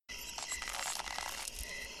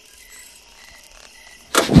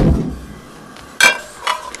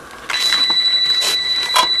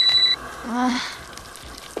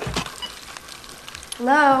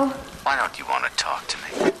Hello? Why don't you want to talk to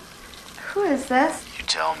me? Who is this? You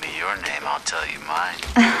tell me your name, I'll tell you mine.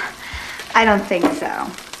 I don't think so.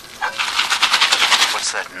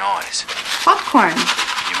 What's that noise? Popcorn.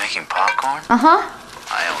 You making popcorn? Uh-huh.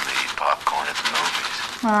 I only eat popcorn at the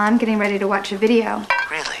movies. Well, I'm getting ready to watch a video.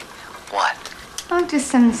 Really? What? Oh,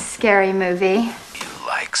 just some scary movie. You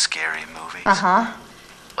like scary movies? Uh-huh.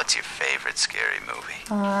 What's your favorite scary movie?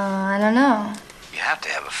 I don't know. You have to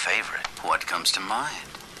have a favorite. What comes to mind?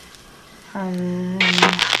 Art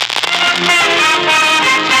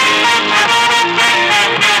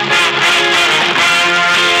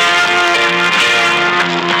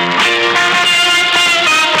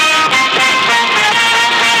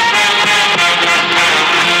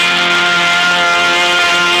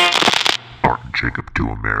and Jacob to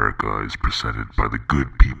America is presented by the good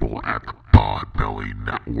people at the Podbelly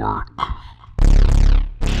Network.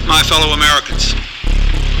 My fellow Americans,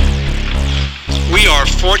 we are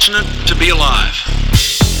fortunate to be alive.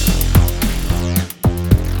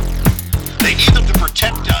 They need them to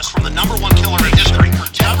protect us from the number one killer in history.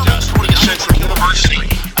 Protect us from the Central University.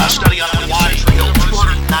 A study on why killed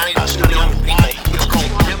 290 study on why it's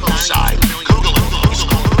called democide. Google it.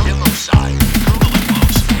 Democide. Google it,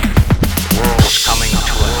 folks. The world was coming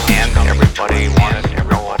to an end. Everybody wanted to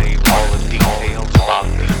know all the details about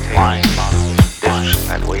this flying dish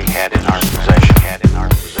that we had in our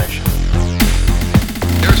possession.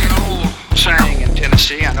 There's an old saying in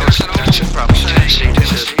Tennessee, I know it's probably Tennessee, it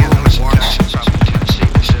says,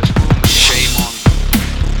 shame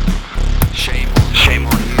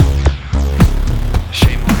on you.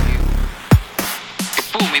 You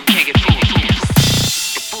fool me, we can't get fooled again.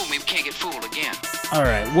 You fool me, we can't get fooled again. All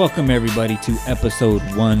right, welcome everybody to episode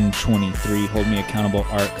 123. Hold me accountable,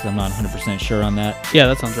 Art, because I'm not 100% sure on that. Yeah,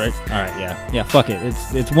 that sounds right. All right, yeah, fuck it.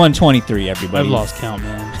 It's 123, everybody. I've lost count,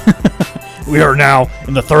 man. We are now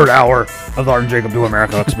in the third hour of the Art and Jacob to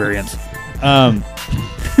America experience.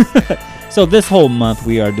 So this whole month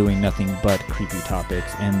we are doing nothing but creepy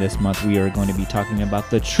topics, and this month we are going to be talking about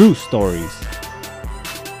the true stories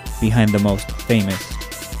behind the most famous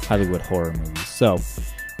Hollywood horror movies. So,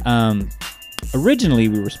 originally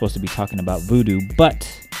we were supposed to be talking about voodoo, but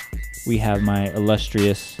we have my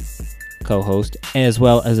illustrious co-host as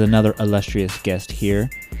well as another illustrious guest here,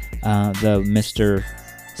 the Mr.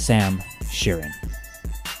 Sam Sheeran.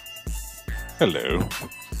 Hello.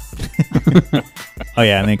 Oh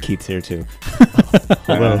yeah, and then Keith's here too.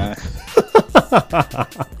 Hello.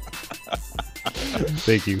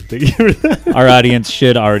 Thank you. Our audience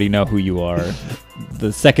should already know who you are.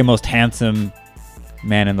 The second most handsome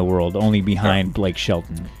man in the world, only behind Blake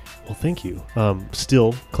Shelton. Well, thank you.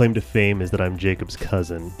 Still, claim to fame is that I'm Jacob's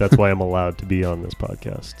cousin. That's why I'm allowed to be on this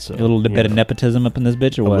podcast. So A little bit of nepotism up in this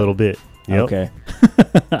bitch, or what? A little bit. Yep. Okay.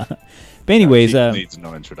 But anyways, Keith needs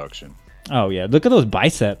no introduction. oh yeah, look at those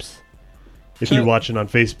biceps. If you're watching on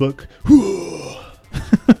Facebook,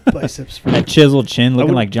 biceps for That chiseled chin, looking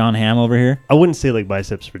would- like John Hamm over here. I wouldn't say like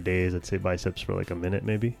biceps for days. I'd say biceps for like a minute,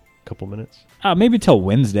 maybe a couple minutes. Maybe till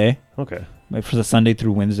Wednesday. Okay. Like for the Sunday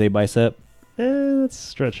through Wednesday bicep. That's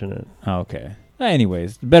stretching it. Oh, okay.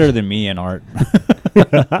 Anyways, better than me in Art.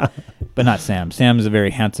 But not Sam. Sam is a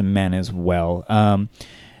very handsome man as well.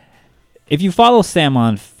 If you follow Sam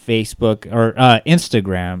on Facebook or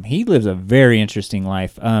Instagram, he lives a very interesting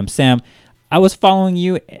life. Sam, I was following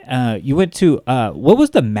you. You went to what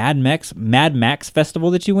was the Mad Max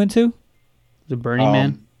festival that you went to? The Burning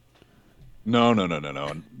Man? No,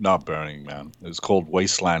 not Burning Man. It was called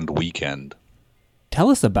Wasteland Weekend. Tell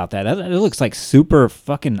us about that. It looks like super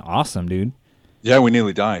fucking awesome, dude. Yeah, we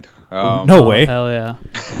nearly died. No way. Hell yeah.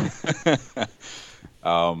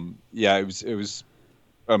 Yeah, it was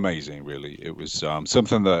amazing, really. It was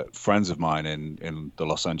something that friends of mine in the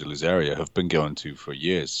Los Angeles area have been going to for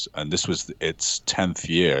years, and this was its 10th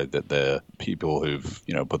year that the people who've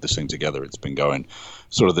put this thing together. It's been going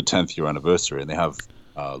sort of the 10th year anniversary, and they have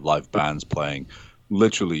live bands playing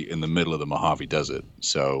literally in the middle of the Mojave Desert.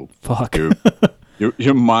 So Fuck.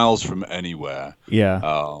 You're miles from anywhere.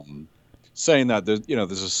 Yeah. Saying that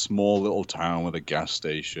there's a small little town with a gas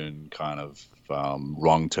station, kind of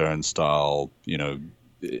wrong turnstile.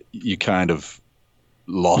 You kind of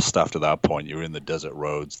lost after that point. You're in the desert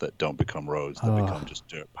roads that don't become roads, that become just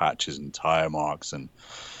dirt patches and tire marks, and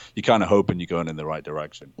you're kind of hoping you're going in the right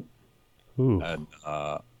direction. Ooh. And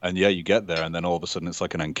yeah, you get there, and then all of a sudden it's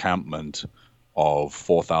like an encampment of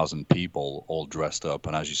 4,000 people all dressed up,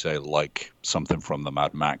 and as you say, like something from the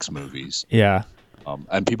Mad Max movies. Yeah.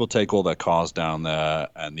 And people take all their cars down there,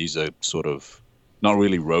 and these are sort of not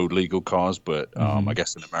really road legal cars, but I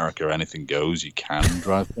guess in America anything goes. You can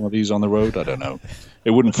drive one of these on the road. I don't know.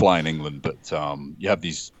 It wouldn't fly in England, but you have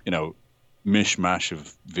these, mishmash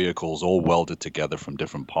of vehicles all welded together from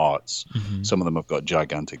different parts. Some of them have got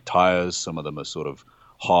gigantic tires. Some of them are sort of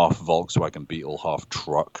half Volkswagen Beetle, half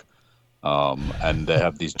truck. And they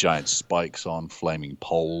have these giant spikes on flaming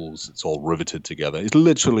poles. It's all riveted together. It's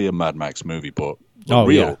literally a Mad Max movie, but real.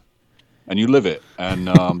 Yeah. And you live it. And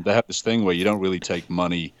they have this thing where you don't really take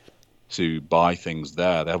money to buy things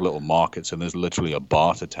there. They have little markets, and there's literally a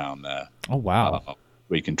barter town there. Oh, wow.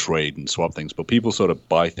 Where you can trade and swap things. But people sort of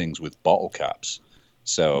buy things with bottle caps.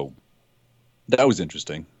 So that was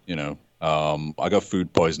interesting, I got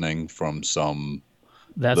food poisoning from some...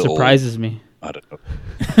 That surprises me. I don't know.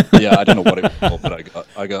 Yeah, I don't know what it was called, but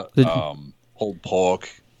I got pulled pork.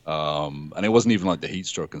 And it wasn't even like the heat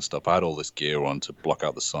stroke and stuff. I had all this gear on to block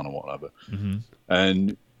out the sun or whatever.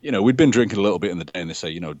 And, we'd been drinking a little bit in the day, and they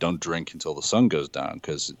say, don't drink until the sun goes down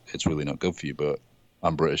because it's really not good for you. But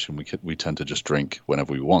I'm British, and we tend to just drink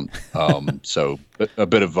whenever we want. So a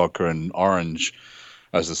bit of vodka and orange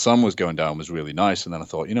as the sun was going down was really nice. And then I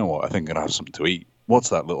thought, you know what? I think I'm going to have something to eat. What's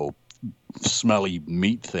that little smelly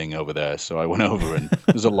meat thing over there? So I went over, and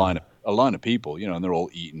there's a line of people, and they're all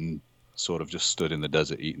eating, sort of just stood in the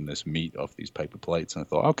desert eating this meat off these paper plates. And I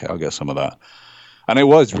thought, okay, I'll get some of that. And it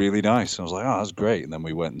was really nice. I was like, oh, that's great. And then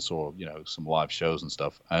we went and saw, some live shows and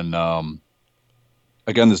stuff. And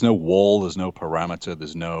again, there's no wall, there's no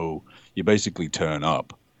parameter, you basically turn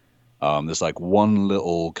up. There's like one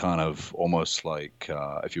little kind of almost like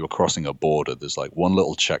if you were crossing a border, there's like one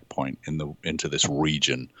little checkpoint into this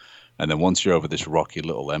region. And then once you're over this rocky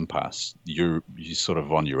little impasse, you're sort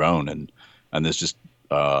of on your own. And there's just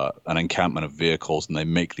an encampment of vehicles, and they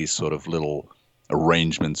make these sort of little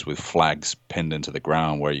arrangements with flags pinned into the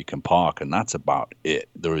ground where you can park, and that's about it.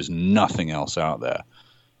 There is nothing else out there.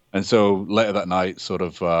 And so later that night, sort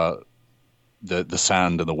of the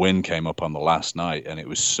sand and the wind came up on the last night, and it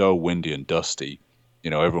was so windy and dusty.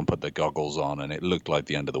 Everyone put their goggles on, and it looked like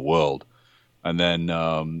the end of the world. And then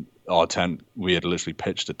our tent, we had literally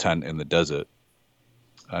pitched a tent in the desert,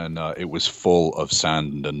 and it was full of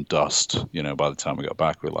sand and dust. By the time we got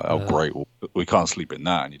back, we were like, oh, great, well, we can't sleep in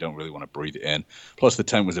that, and you don't really want to breathe it in. Plus, the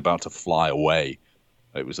tent was about to fly away.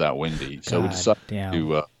 It was that windy. So we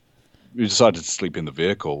decided to sleep in the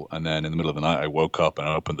vehicle, and then in the middle of the night, I woke up and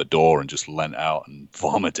I opened the door and just leant out and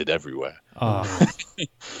vomited everywhere. Oh.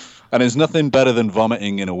 And there's nothing better than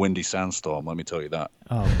vomiting in a windy sandstorm, let me tell you that.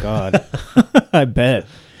 Oh, God. I bet.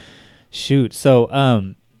 Shoot. So,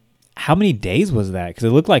 how many days was that? Because it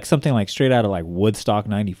looked like something like straight out of like Woodstock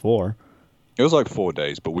 94. It was like 4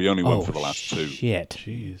 days, but we only went for the last 2. Shit.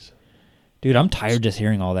 Jeez. Dude, I'm tired just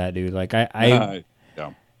hearing all that, dude. Like, Yeah.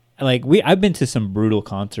 I've been to some brutal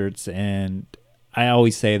concerts, and I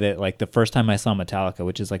always say that like the first time I saw Metallica,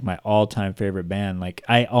 which is like my all-time favorite band, like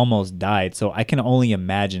I almost died. So I can only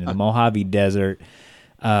imagine in the Mojave Desert,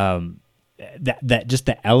 that just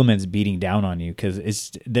the elements beating down on you, because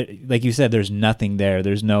it's like you said, there's nothing there.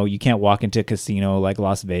 You can't walk into a casino like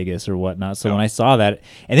Las Vegas or whatnot. So when I saw that,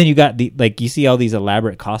 and then you got you see all these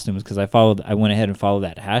elaborate costumes, because I went ahead and followed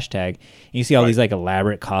that hashtag, and you see all these like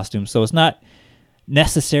elaborate costumes. So it's not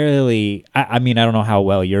necessarily, I mean, I don't know how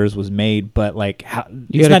well yours was made, but like how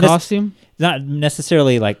you got a costume? It's not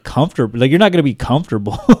necessarily like comfortable. Like you're not going to be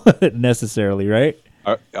comfortable necessarily, right?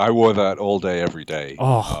 I wore that all day, every day.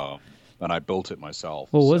 Oh. And I built it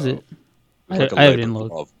myself. What was it? It's like I didn't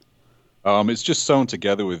look. It's just sewn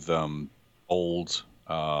together with old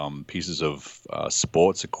pieces of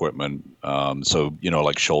sports equipment. So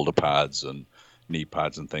like shoulder pads and knee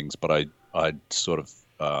pads and things. But I sort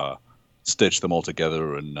of stitched them all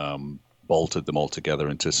together and bolted them all together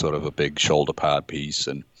into sort of a big shoulder pad piece,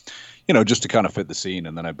 and just to kind of fit the scene.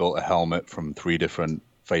 And then I built a helmet from 3 different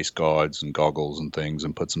face guards and goggles and things,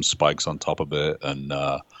 and put some spikes on top of it, and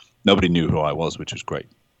nobody knew who I was, which was great.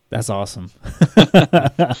 That's awesome.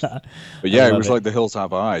 But yeah, it was like The Hills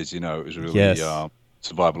Have Eyes. It was really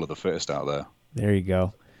survival of the fittest out there. There you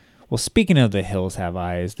go. Well, speaking of The Hills Have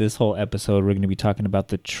Eyes, this whole episode we're going to be talking about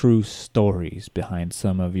the true stories behind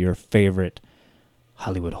some of your favorite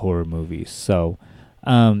Hollywood horror movies. So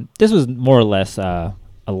this was more or less a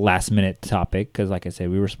last-minute topic, because like I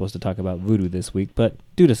said, we were supposed to talk about Voodoo this week, but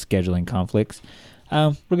due to scheduling conflicts,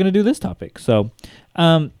 we're going to do this topic. So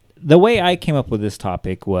the way I came up with this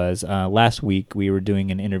topic was last week we were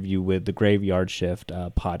doing an interview with the Graveyard Shift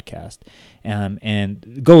podcast,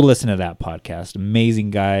 and go listen to that podcast.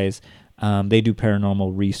 Amazing guys. They do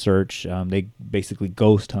paranormal research. They basically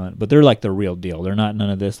ghost hunt, but they're like the real deal. They're not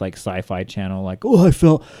none of this like sci-fi channel like, oh,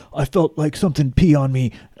 I felt like something pee on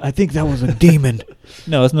me. I think that was a demon.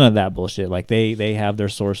 No, it's none of that bullshit. Like they have their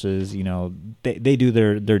sources, you know, they do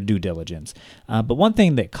their due diligence. But one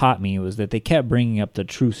thing that caught me was that they kept bringing up the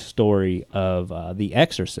true story of The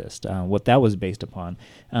Exorcist, what that was based upon.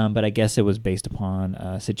 But I guess it was based upon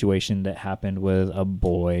a situation that happened with a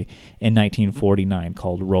boy in 1949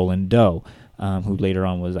 called Roland Doe, who later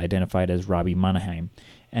on was identified as Robbie Mannheim.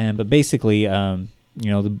 But basically, you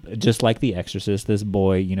know, just like The Exorcist, this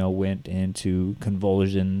boy, you know, went into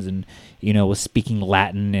convulsions and, you know, was speaking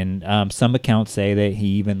Latin. And some accounts say that he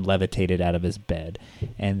even levitated out of his bed.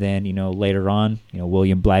 And then, you know, later on, you know,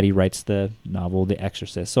 William Blatty writes the novel The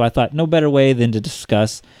Exorcist. So I thought no better way than to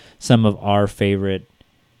discuss some of our favorite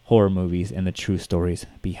horror movies and the true stories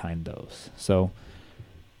behind those. So,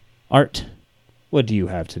 Art, what do you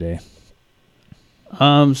have today?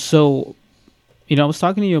 So, you know, I was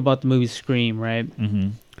talking to you about the movie Scream, right?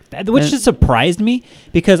 Mm-hmm. Which just surprised me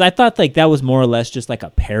because I thought like that was more or less just like a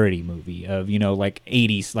parody movie of, you know, like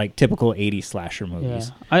 80s, like typical 80s slasher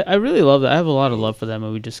movies. Yeah. I really love that. I have a lot of love for that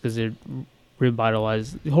movie just because it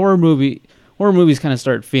revitalized horror movies kind of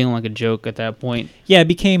start feeling like a joke at that point. Yeah, it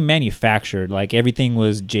became manufactured. Like everything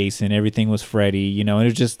was Jason, everything was Freddy, you know, and it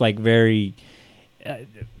was just like very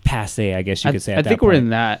passe, I guess you could say. I think we're in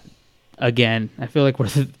that again. I feel like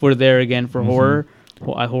we're there again for horror.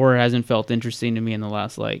 Horror hasn't felt interesting to me in the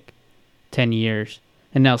last like 10 years.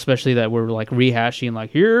 And now especially that we're like rehashing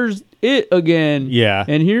like here's it again. Yeah.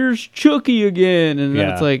 And here's Chucky again. And then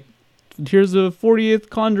it's like here's the 40th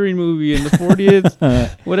Conjuring movie and the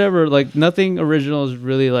 40th whatever. Like nothing original has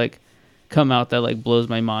really like come out that like blows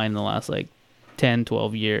my mind in the last like 10,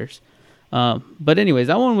 12 years. But anyways,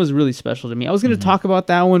 that one was really special to me. I was going to talk about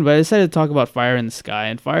that one, but I decided to talk about Fire in the Sky.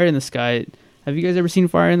 And Fire in the Sky, have you guys ever seen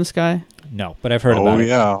Fire in the Sky? No, but I've heard about it. Oh,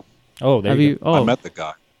 yeah. Oh, there you go. I met the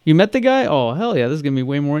guy. You met the guy? Oh, hell yeah. This is going to be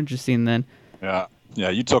way more interesting then. Yeah.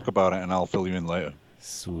 Yeah, you talk about it and I'll fill you in later.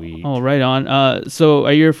 Sweet. Oh, right on. So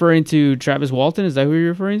are you referring to Travis Walton? Is that who you're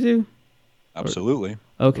referring to? Absolutely.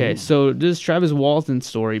 Okay, so this Travis Walton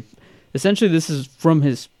story, essentially this is from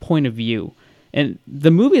his point of view. And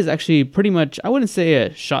the movie is actually pretty much, I wouldn't say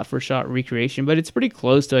a shot-for-shot recreation, but it's pretty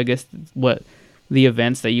close to, I guess, what the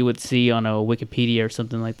events that you would see on a Wikipedia or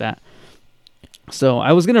something like that. So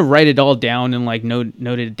I was going to write it all down and, like, note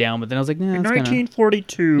it down, but then I was like, nah,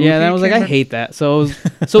 1942. Yeah, then I was like, I hate that. So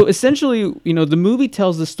so essentially, you know, the movie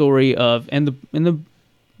tells the story of, and the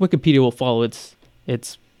Wikipedia will follow its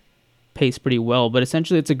pace pretty well, but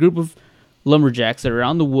essentially it's a group of lumberjacks that are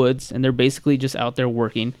out in the woods, and they're basically just out there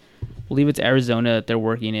working. I believe it's Arizona that they're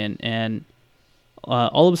working in, and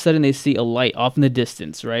all of a sudden they see a light off in the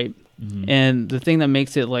distance, right? Mm-hmm. And the thing that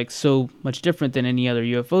makes it like so much different than any other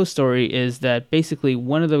UFO story is that basically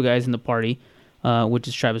one of the guys in the party, which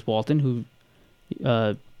is Travis Walton, who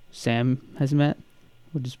Sam has met,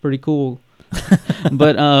 which is pretty cool.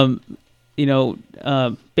 But you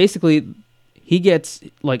know, basically he gets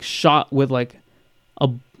like shot with like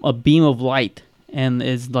a beam of light and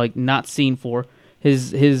is like not seen for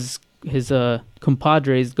his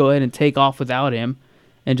compadres go ahead and take off without him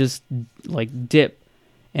and just like dip.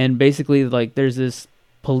 And basically like there's this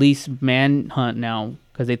police manhunt now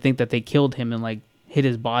because they think that they killed him and like hid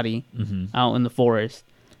his body out in the forest.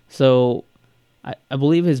 So I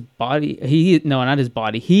believe his body, not his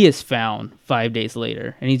body, he is found 5 days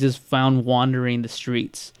later and he's just found wandering the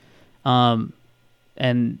streets. And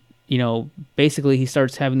you know, basically he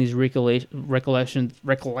starts having these recollections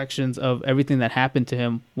of everything that happened to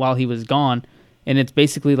him while he was gone. And it's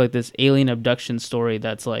basically like this alien abduction story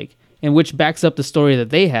that's like, and which backs up the story that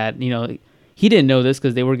they had. You know, he didn't know this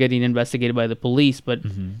because they were getting investigated by the police, but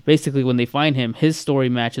basically when they find him, his story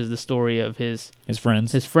matches the story of his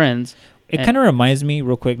friends. It kind of reminds me,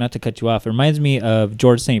 real quick, not to cut you off, it reminds me of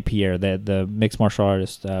George St. Pierre, the mixed martial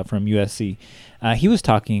artist from USC. He was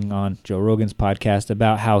talking on Joe Rogan's podcast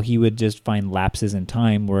about how he would just find lapses in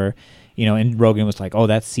time where, you know, and Rogan was like, oh,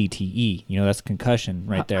 that's CTE. You know, that's concussion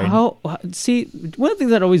right there. See, one of the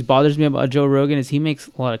things that always bothers me about Joe Rogan is he makes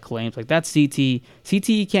a lot of claims. Like, that's CTE.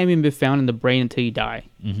 CTE can't even be found in the brain until you die.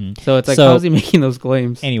 So it's like, how is he making those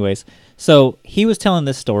claims? Anyways, so he was telling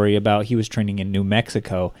this story about he was training in New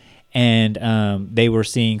Mexico, and they were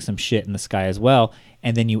seeing some shit in the sky as well.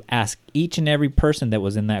 And then you ask each and every person that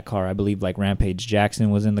was in that car. I believe like Rampage Jackson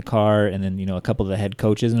was in the car, and then, you know, a couple of the head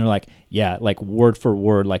coaches, and they're like, yeah, like word for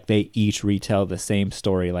word, like they each retell the same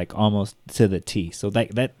story, like almost to the T. So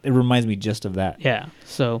that it reminds me just of that. Yeah.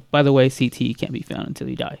 So by the way, CTE can't be found until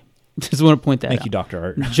you die. Just want to point that out. Thank you, Dr.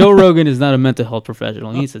 Art. Joe Rogan is not a mental health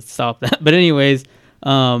professional. He needs to stop that. But anyways,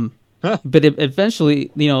 But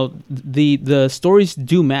eventually, the stories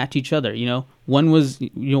do match each other. One was,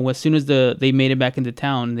 as soon as they made it back into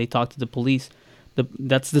town and they talked to the police,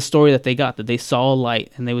 that's the story that they got, that they saw a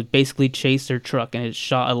light and they would basically chase their truck and it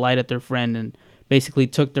shot a light at their friend and basically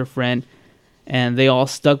took their friend. And they all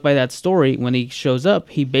stuck by that story. When he shows up,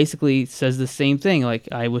 he basically says the same thing. Like,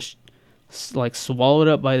 I was like swallowed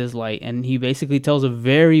up by this light. And he basically tells a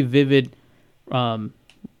very vivid,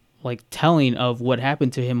 telling of what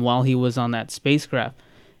happened to him while he was on that spacecraft.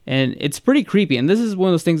 And it's pretty creepy. And this is one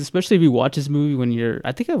of those things, especially if you watch this movie when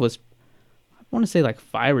I want to say like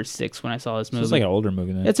 5 or 6 when I saw this movie. So it's like an older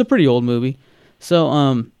movie then. It's a pretty old movie. So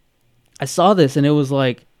I saw this and it was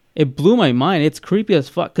like, it blew my mind. It's creepy as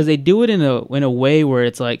fuck because they do it in a way where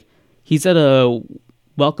it's like he's at a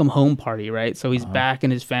welcome home party, right? So he's back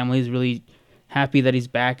and his family is really happy that he's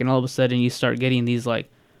back, and all of a sudden you start getting these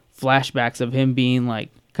like flashbacks of him being like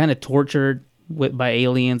kind of tortured by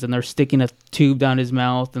aliens, and they're sticking a tube down his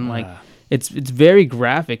mouth, and like it's very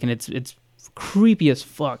graphic and it's creepy as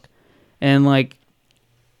fuck, and like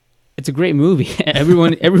it's a great movie.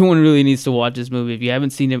 Everyone really needs to watch this movie. If you haven't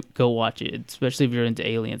seen it, go watch it, especially if you're into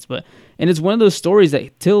aliens. And it's one of those stories that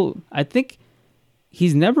I think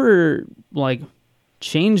he's never like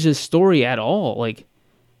changed his story at all. Like,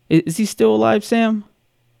 is he still alive, Sam?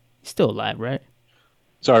 He's still alive, right?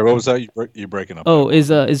 Sorry, what was that? You're breaking up. Oh,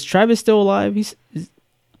 is Travis still alive?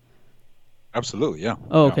 Absolutely, yeah.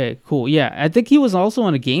 Oh, okay, cool. Yeah, I think he was also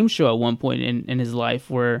on a game show at one point in his life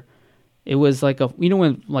where it was like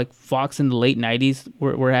when like Fox in the late 90s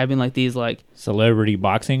were having like these like celebrity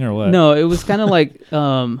boxing or what? No, it was kind of like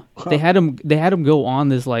they had him go on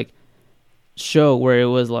this like show where it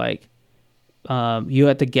was like you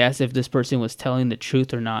had to guess if this person was telling the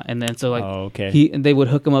truth or not, and then so like they would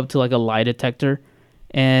hook him up to like a lie detector,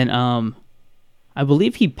 and I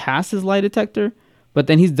believe he passed his lie detector. But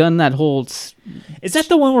then he's done that whole... Is that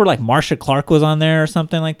the one where, like, Marsha Clark was on there or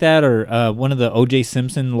something like that? Or one of the O.J.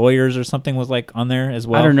 Simpson lawyers or something was, like, on there as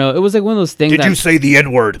well? I don't know. It was, like, one of those things Did you say the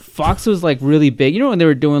N-word? Fox was, like, really big. You know when they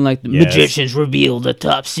were doing, like, the magicians reveal the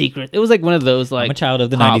top secret? It was, like, one of those, like... I'm a child of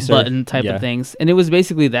the hot 90s, button type of things. And it was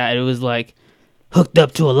basically that. It was, like, hooked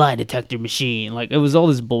up to a lie detector machine. Like, it was all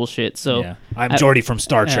this bullshit. So I'm Geordi from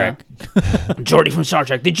Star Trek. I'm Geordi from Star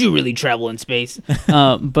Trek. Did you really travel in space?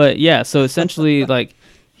 But, yeah, so essentially, like...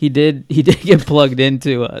 He did get plugged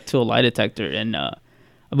into a lie detector, and I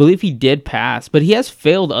believe he did pass. But he has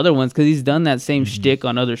failed other ones because he's done that same shtick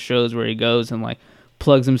on other shows where he goes and like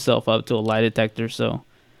plugs himself up to a lie detector. So,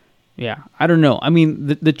 yeah, I don't know. I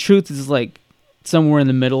mean, the truth is like somewhere in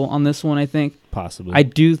the middle on this one. I think possibly.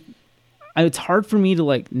 It's hard for me to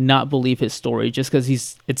like not believe his story just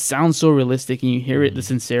because it sounds so realistic and you hear it, the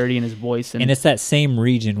sincerity in his voice. And it's that same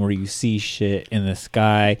region where you see shit in the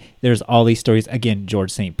sky. There's all these stories. Again,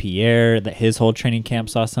 George St. Pierre, that his whole training camp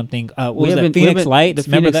saw something. What was that? Phoenix Lights?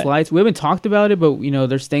 The Phoenix Lights. We haven't talked about it, but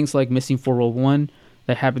there's things like Missing 401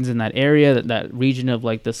 that happens in that area, that region of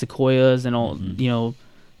like the Sequoias and all,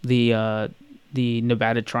 the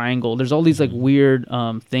Nevada Triangle. There's all these like weird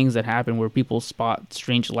things that happen where people spot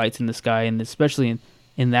strange lights in the sky, and especially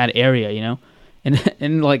in that area,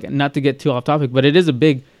 and like, not to get too off topic, but it is a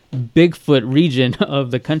big Bigfoot region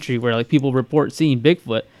of the country where like people report seeing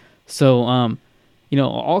Bigfoot. So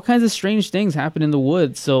all kinds of strange things happen in the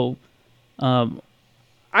woods. So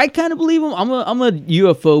I kind of believe him. I'm a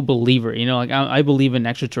UFO believer. I believe in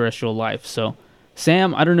extraterrestrial life. So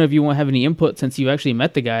Sam, I don't know if you want to have any input since you actually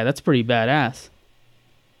met the guy. That's pretty badass.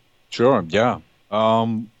 Sure, yeah.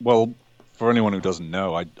 Well, for anyone who doesn't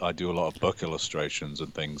know, I do a lot of book illustrations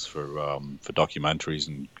and things for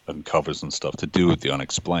documentaries and covers and stuff to do with the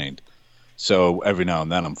unexplained. So every now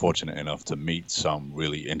and then I'm fortunate enough to meet some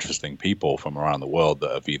really interesting people from around the world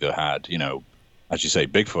that have either had, as you say,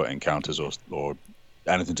 Bigfoot encounters or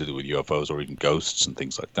anything to do with UFOs or even ghosts and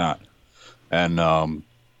things like that. And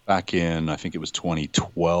back in, I think it was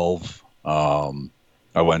 2012,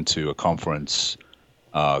 I went to a conference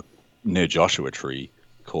near Joshua Tree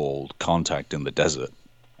called Contact in the Desert.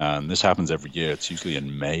 And this happens every year. It's usually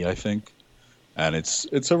in May, I think. And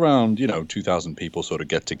it's around, 2,000 people sort of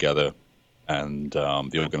get together, and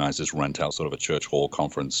the organizers rent out sort of a church hall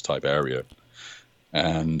conference type area.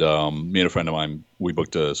 And me and a friend of mine, we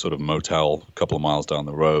booked a sort of motel a couple of miles down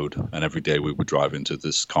the road, and every day we would drive into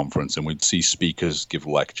this conference and we'd see speakers give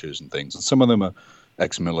lectures and things. And some of them are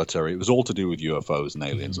ex-military. It was all to do with UFOs and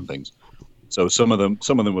aliens and things. So some of them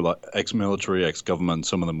were like ex-military, ex-government.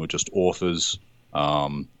 Some of them were just authors,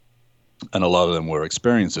 and a lot of them were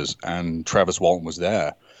experiencers. And Travis Walton was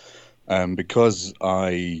there, and because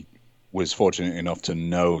I was fortunate enough to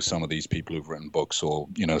know some of these people who've written books, or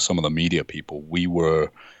some of the media people, we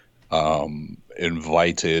were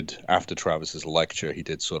invited after Travis's lecture. He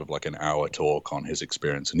did sort of like an hour talk on his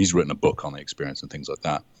experience, and he's written a book on the experience and things like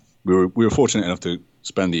that. We were fortunate enough to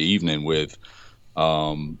spend the evening with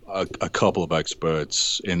a couple of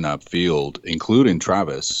experts in that field, including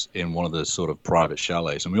Travis, in one of the sort of private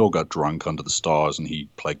chalets, and we all got drunk under the stars, and he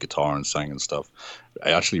played guitar and sang and stuff.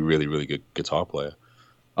 Actually, really, really good guitar player.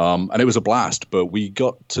 And it was a blast, but we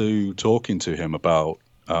got to talking to him about,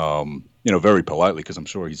 very politely, because I'm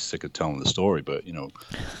sure he's sick of telling the story, but,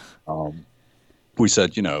 we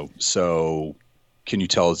said, so can you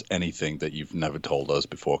tell us anything that you've never told us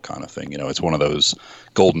before, kind of thing? It's one of those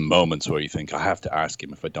golden moments where you think, I have to ask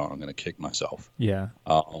him. If I don't, I'm going to kick myself. Yeah.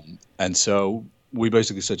 And so we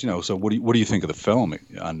basically said, so what do you think of the film?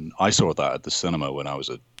 And I saw that at the cinema when I was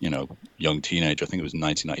a, young teenager. I think it was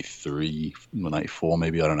 1993, 94,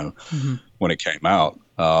 maybe. I don't know when it came out.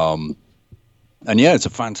 And yeah, it's a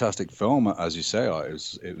fantastic film, as you say.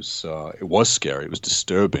 It was scary, it was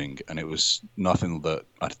disturbing, and it was nothing that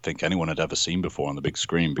I think anyone had ever seen before on the big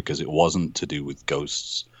screen, because it wasn't to do with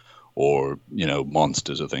ghosts or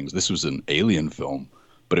monsters or things. This was an alien film,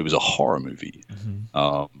 but it was a horror movie.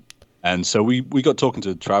 And so we got talking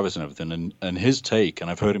to Travis and everything, and his take, and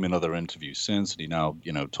I've heard him in other interviews since, and he now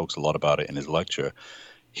talks a lot about it in his lecture.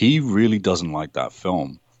 He really doesn't like that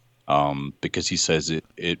film because he says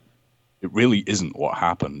it really isn't what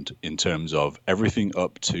happened in terms of everything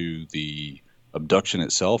up to the abduction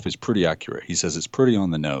itself is pretty accurate. He says it's pretty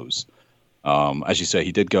on the nose. As you say,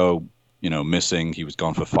 he did go, missing. He was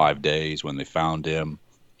gone for 5 days. When they found him,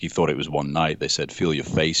 he thought it was one night. They said, feel your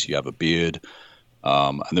face, you have a beard.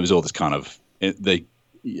 And there was all this kind of,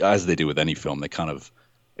 as they do with any film, they kind of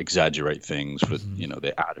exaggerate things for,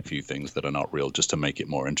 they add a few things that are not real just to make it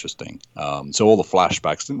more interesting. So all the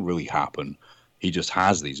flashbacks didn't really happen. He just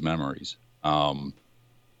has these memories. And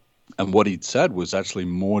what he'd said was actually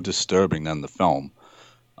more disturbing than the film.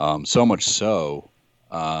 So much so,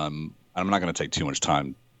 I'm not going to take too much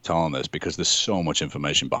time telling this because there's so much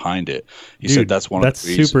information behind it. He said that's one of the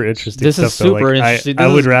reasons. Super interesting This stuff. is super interesting. I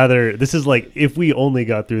would rather, this is like, if we only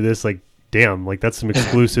got through this, like, damn, like that's some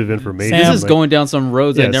exclusive information. This is like, going down some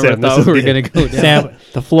roads I never Sam, thought we were going to go down. Sam,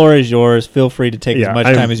 the floor is yours. Feel free to take as much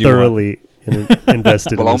time as you want. thoroughly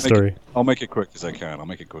invested in the story. I'll make it quick as I can.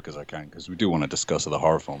 Because we do want to discuss the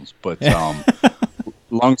horror films. But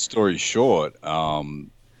long story short,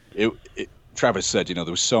 Travis said, there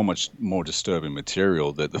was so much more disturbing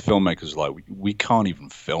material that the filmmakers were like, we can't even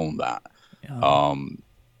film that.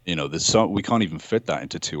 We can't even fit that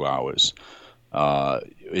into 2 hours.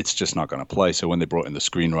 It's just not going to play. So when they brought in the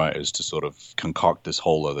screenwriters to sort of concoct this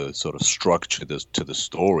whole other sort of structure to the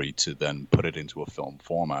story to then put it into a film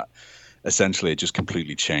format, essentially it just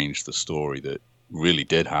completely changed the story that really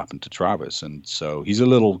did happen to Travis. And so he's a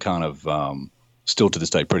little kind of still to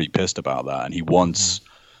this day pretty pissed about that. And he wants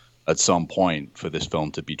at some point for this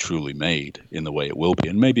film to be truly made in the way it will be.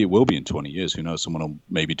 And maybe it will be in 20 years. Who knows? Someone will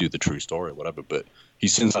maybe do the true story or whatever. But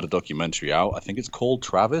he's since had a documentary out. I think it's called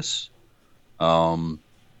Travis.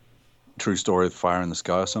 True Story of Fire in the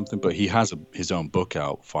Sky or something. But he has his own book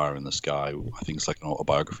out, Fire in the Sky. I think it's like an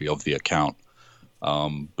autobiography of the account.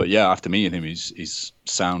 But yeah, after meeting him, he's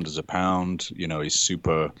sound as a pound. He's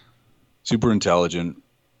super, super intelligent,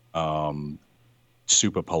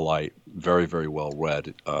 super polite, very, very well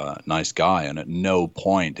read, nice guy. And at no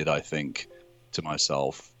point did I think to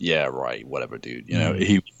myself, yeah, right, whatever, dude.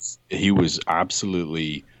 He was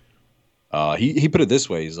absolutely. He put it this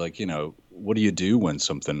way: he's like, what do you do when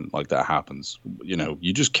something like that happens?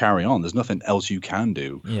 You just carry on. There's nothing else you can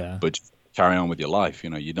do. Yeah. But carry on with your life.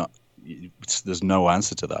 You're not. There's no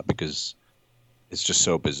answer to that because it's just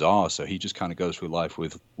so bizarre. So he just kind of goes through life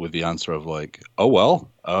with the answer of like, oh well,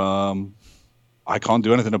 I can't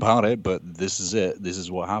do anything about it, but this is it. This is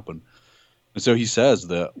what happened. And so he says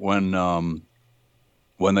that when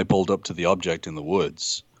they pulled up to the object in the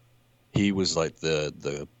woods, he was like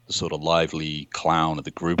the sort of lively clown of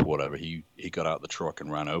the group or whatever. He got out the truck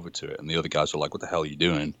and ran over to it, and the other guys were like, "What the hell are you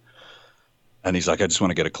doing?" And he's like, I just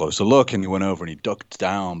want to get a closer look. And he went over and he ducked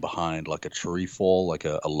down behind like a tree fall, like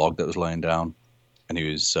a log that was laying down. And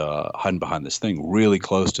he was hiding behind this thing really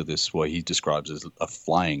close to this, what he describes as a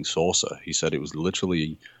flying saucer. He said it was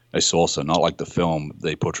literally a saucer, not like the film.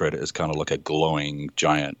 They portrayed it as kind of like a glowing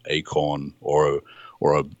giant acorn or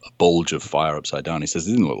a bulge of fire upside down. He says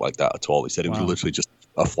it didn't look like that at all. He said it was literally just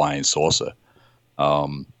a flying saucer.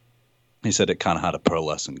 He said it kind of had a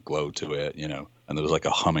pearlescent glow to it, and there was like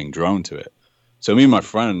a humming drone to it. So me and my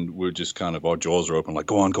friend were just kind of, our jaws were open, like,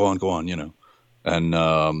 go on.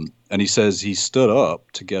 And he says he stood up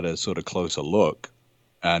to get a sort of closer look.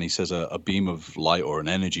 And he says a beam of light or an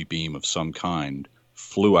energy beam of some kind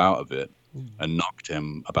flew out of it and knocked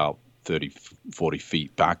him about 30, 40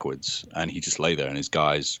 feet backwards. And he just lay there, and his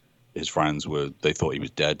friends they thought he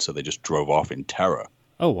was dead, so they just drove off in terror.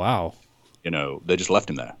 Oh, wow. They just left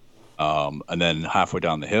him there. And then halfway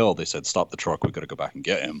down the hill, they said, stop the truck, we've got to go back and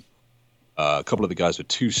get him. A couple of the guys were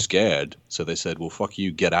too scared, so they said, well, fuck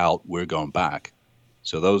you, get out, we're going back.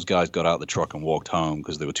 So those guys got out of the truck and walked home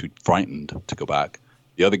because they were too frightened to go back.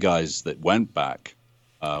 The other guys that went back,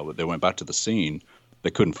 they went back to the scene, they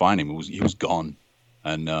couldn't find him. He was gone.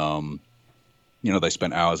 And, they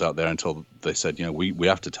spent hours out there until they said, we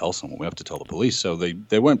have to tell someone, we have to tell the police. So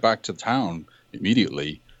they went back to town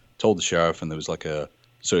immediately, told the sheriff, and there was like a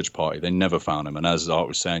search party. They never found him. And as Art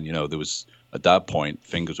was saying, there was, at that point,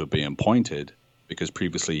 fingers were being pointed because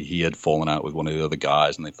previously he had fallen out with one of the other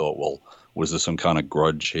guys, and they thought, well, was there some kind of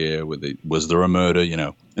grudge here? Was there a murder?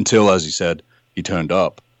 Until, as he said, he turned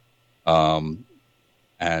up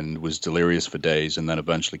and was delirious for days, and then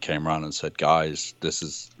eventually came around and said, guys, this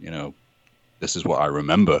is what I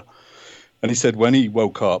remember. And he said when he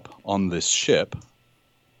woke up on this ship,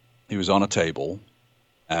 he was on a table,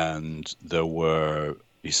 and there were,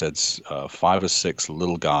 he said, 5 or 6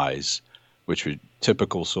 little guys, which were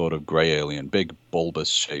typical sort of gray alien, big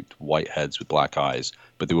bulbous-shaped white heads with black eyes,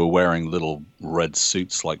 but they were wearing little red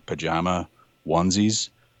suits like pajama onesies,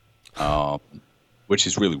 which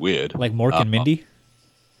is really weird. Like Mork and Mindy?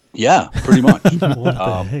 Yeah, pretty much. What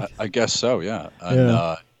the heck? I guess so, yeah.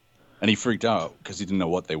 And he freaked out because he didn't know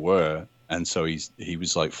what they were, and so he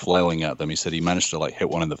was like flailing at them. He said he managed to like hit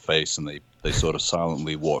one in the face, and they sort of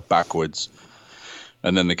silently walked backwards,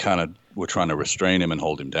 and then they kind of were trying to restrain him and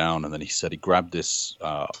hold him down. And then he said he grabbed this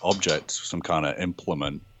object, some kind of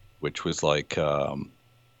implement, which was like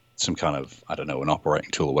some kind of, I don't know, an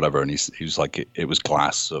operating tool or whatever. And he was like, it was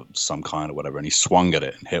glass of some kind or whatever. And he swung at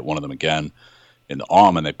it and hit one of them again in the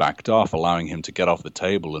arm, and they backed off, allowing him to get off the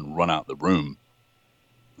table and run out the room.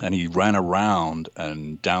 And he ran around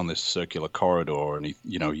and down this circular corridor, and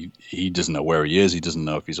he doesn't know where he is. He doesn't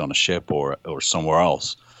know if he's on a ship or somewhere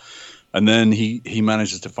else. And then he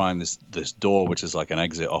manages to find this door, which is like an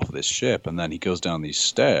exit off of this ship. And then he goes down these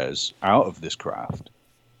stairs out of this craft,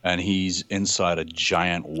 and he's inside a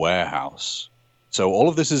giant warehouse. So all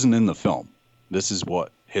of this isn't in the film. This is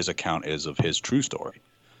what his account is of his true story.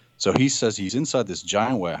 So he says he's inside this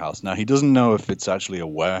giant warehouse. Now, he doesn't know if it's actually a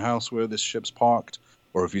warehouse where this ship's parked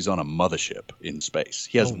or if he's on a mothership in space.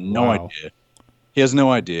 He has no idea. He has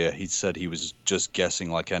no idea. He said he was just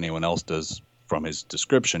guessing like anyone else does from his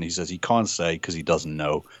description. He says he can't say because he doesn't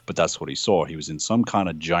know, but that's what he saw. He was in some kind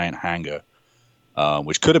of giant hangar,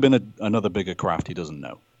 which could have been another bigger craft. He doesn't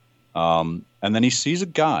know. And then he sees a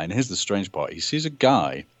guy, and here's the strange part. He sees a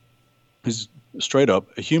guy who's straight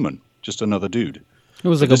up a human, just another dude. It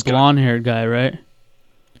was like a blonde-haired guy, right?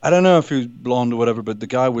 I don't know if he was blonde or whatever, but the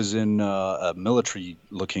guy was in a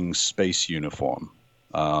military-looking space uniform.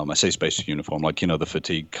 I say space uniform, like, the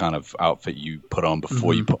fatigue kind of outfit you put on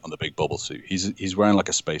before you put on the big bubble suit. He's wearing like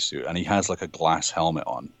a spacesuit, and he has like a glass helmet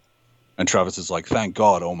on. And Travis is like, thank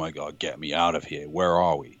God, oh my God, get me out of here. Where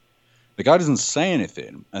are we? The guy doesn't say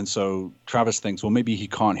anything, and so Travis thinks, well, maybe he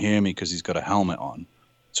can't hear me because he's got a helmet on.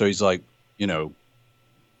 So he's like,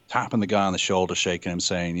 tapping the guy on the shoulder, shaking him,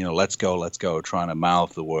 saying, let's go, trying to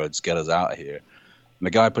mouth the words, get us out of here. And the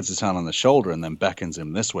guy puts his hand on the shoulder and then beckons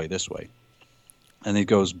him this way. And he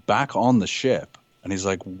goes back on the ship, and he's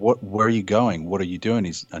like, where are you going? What are you doing?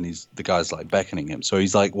 The guy's like beckoning him. So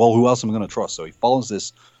he's like, well, who else am I going to trust? So he follows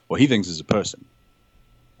this, what he thinks is a person,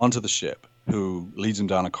 onto the ship, who leads him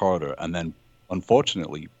down a corridor, and then,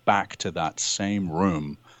 unfortunately, back to that same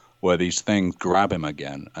room where these things grab him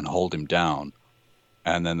again and hold him down.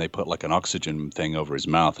 And then they put like an oxygen thing over his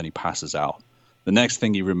mouth, and he passes out. The next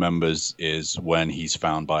thing he remembers is when he's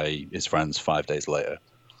found by his friends 5 days later.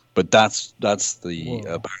 But that's the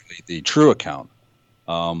apparently the true account.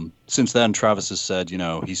 Since then, Travis has said,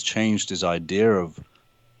 he's changed his idea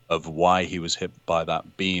of why he was hit by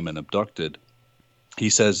that beam and abducted. He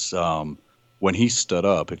says when he stood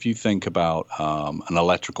up, if you think about an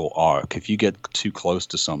electrical arc, if you get too close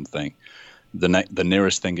to something, the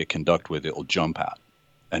nearest thing it can conduct with, it'll jump at.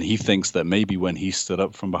 And he thinks that maybe when he stood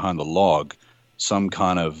up from behind the log, some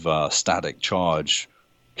kind of static charge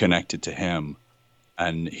connected to him.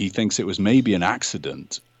 And he thinks it was maybe an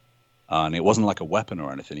accident. And it wasn't like a weapon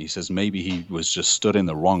or anything. He says maybe he was just stood in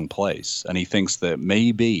the wrong place. And he thinks that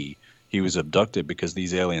maybe he was abducted because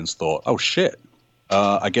these aliens thought, oh, shit,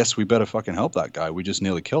 I guess we better fucking help that guy. We just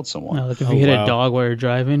nearly killed someone. No, like if you hit a dog while you're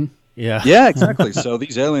driving. Yeah. Yeah, exactly. So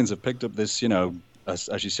these aliens have picked up this,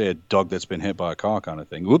 as you say, a dog that's been hit by a car kind of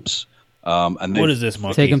thing. Whoops. And what is this,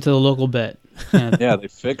 monkey? Take him to the local vet. Yeah, they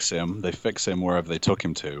fix him. They fix him wherever they took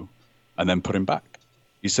him to, and then put him back.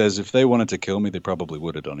 He says, if they wanted to kill me, they probably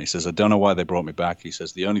would have done. He says, I don't know why they brought me back. He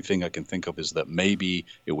says, the only thing I can think of is that maybe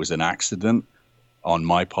it was an accident on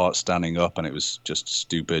my part standing up, and it was just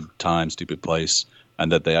stupid time, stupid place,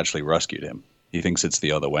 and that they actually rescued him. He thinks it's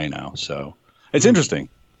the other way now. So it's interesting.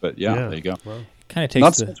 But yeah, there you go. Well, Kind of takes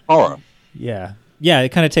Not the so much horror. yeah. It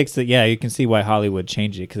kind of takes the you can see why Hollywood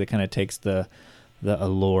changed it because it kind of takes the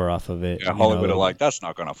allure off of it. Yeah, Hollywood are like, that's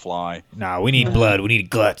not going to fly. nah, we need blood, we need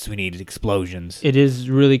guts, we need explosions. It is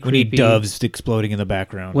really We creepy. need doves exploding in the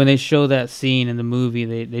background. When they show that scene in the movie,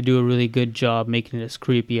 they do a really good job making it as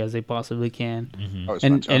creepy as they possibly can. Oh, it's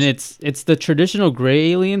And fantastic. it's the traditional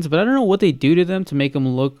gray aliens, but I don't know what they do to them to make them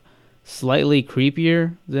look slightly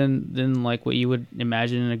creepier than like what you would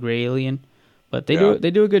imagine in a gray alien. But they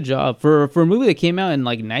do a good job for a movie that came out in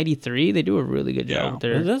like '93. They do a really good job with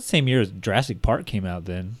Well, their. that's the same year as Jurassic Park came out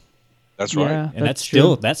then. That's right. Yeah, And that's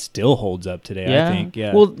that still holds up today, Yeah. I think.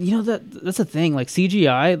 Yeah. Well, you know that's the thing. Like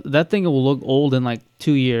CGI, that thing will look old in like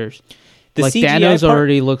 2 years. The like CGI Thanos part-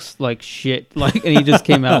 already looks like shit. Like, and he just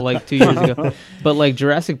came out like 2 years ago. But like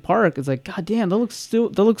Jurassic Park, it's like, God damn, that looks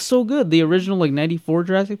so good. The original like '94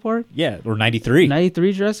 Jurassic Park, yeah, or 93.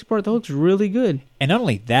 '93 Jurassic Park, that looks really good. And not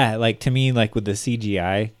only that, like to me, like with the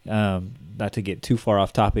CGI, not to get too far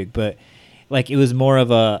off topic, but like it was more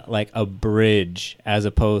of a bridge as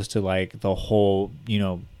opposed to like the whole,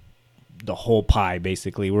 the whole pie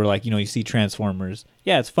basically. Where like, you see Transformers,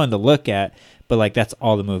 yeah, it's fun to look at, but like that's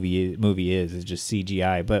all the movie is just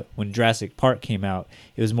CGI. But when Jurassic Park came out,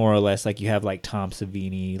 it was more or less like you have like Tom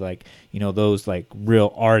Savini, like those like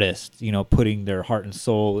real artists, putting their heart and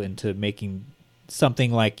soul into making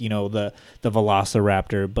something like the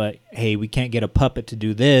Velociraptor. But hey, we can't get a puppet to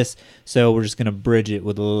do this, so we're just gonna bridge it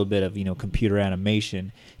with a little bit of computer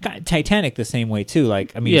animation. Titanic the same way too.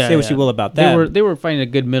 Like I mean, say what you will about that. They were finding a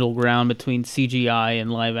good middle ground between CGI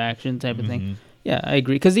and live action type of thing. Yeah, I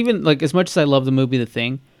agree. Because even like as much as I love the movie The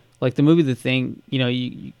Thing, like the movie The Thing,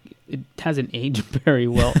 it hasn't aged very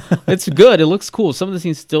well. It's good. It looks cool. Some of the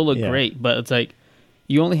scenes still look great, but it's like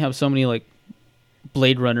you only have so many like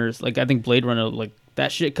Blade Runners. Like I think Blade Runner, like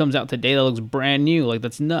that shit comes out today that looks brand new. Like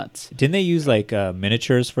that's nuts. Didn't they use like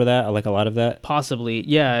miniatures for that? Like a lot of that? Possibly,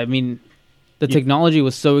 yeah. I mean, the technology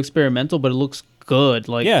was so experimental, but it looks good.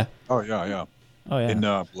 Like yeah. Oh, yeah. Oh yeah.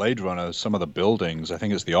 In Blade Runner, some of the buildings, I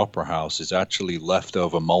think it's the Opera House, is actually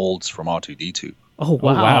leftover molds from R2-D2. Oh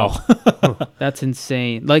wow, that's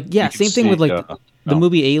insane. Like yeah, You can same thing with see, like the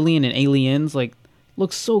movie Alien and Aliens. Like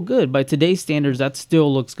looks so good by today's standards. That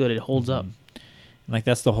still looks good. It holds up. Like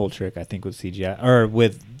that's the whole trick, I think, with CGI or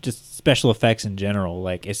with just special effects in general.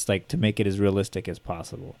 Like it's like to make it as realistic as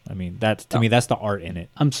possible. I mean, that's to me, that's the art in it.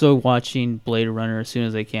 I'm so watching Blade Runner as soon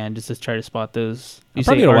as I can, just to try to spot those. You I'm say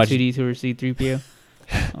probably gonna watch- R2D2 or C3PO?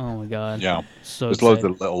 Oh my god! Yeah. so There's loads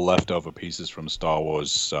excited. of little leftover pieces from Star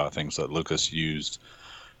Wars, things that Lucas used,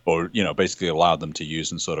 or basically allowed them to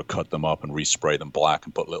use and sort of cut them up and respray them black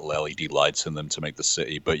and put little LED lights in them to make the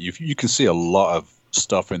city. But you can see a lot of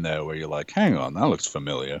stuff in there where you're like, hang on, that looks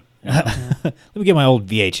familiar. Let me get my old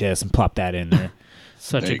VHS and plop that in there.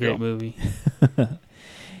 Such There a you great go. movie.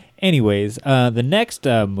 Anyways, the next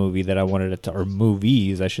movie that I wanted to, or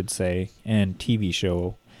movies, I should say, and TV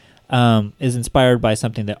show, is inspired by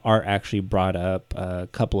something that Art actually brought up a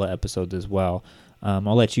couple of episodes as well.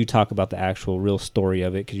 I'll let you talk about the actual real story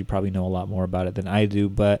of it because you probably know a lot more about it than I do.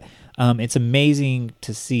 But it's amazing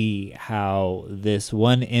to see how this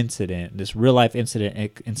one incident, this real life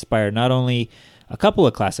incident, inspired not only a couple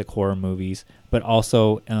of classic horror movies, but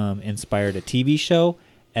also inspired a TV show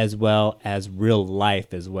as well as real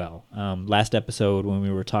life as well. Last episode when we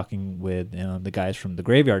were talking with the guys from the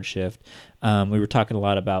Graveyard Shift, we were talking a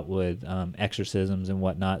lot about with exorcisms and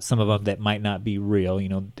whatnot. Some of them that might not be real,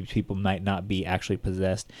 the people might not be actually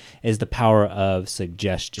possessed, is the power of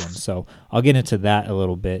suggestion. So I'll get into that a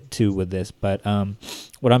little bit too with this, but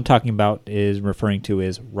what I'm talking about is referring to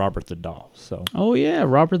is Robert the Doll. So Oh yeah,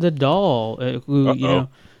 Robert the Doll. Who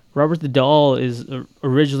Robert the Doll is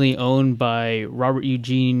originally owned by Robert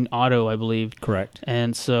Eugene Otto, I believe. correct.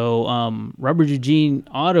 And so Robert Eugene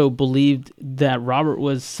Otto believed that Robert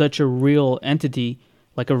was such a real entity,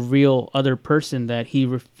 like a real other person, that he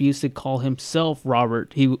refused to call himself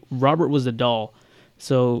Robert. Robert was a doll.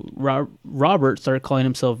 So Robert started calling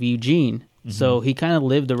himself Eugene. So he kind of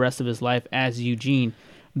lived the rest of his life as Eugene.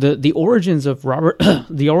 The origins of Robert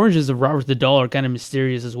the Doll are kind of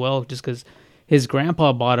mysterious as well, just because his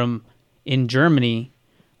grandpa bought him in Germany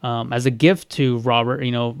as a gift to Robert,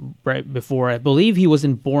 right before. I believe he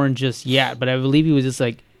wasn't born just yet, but I believe he was just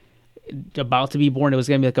like about to be born. It was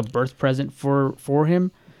going to be like a birth present for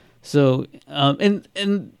him. So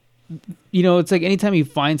and you know, it's like anytime you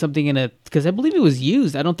find something in a, because I believe it was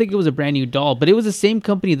used. I don't think it was a brand new doll, but it was the same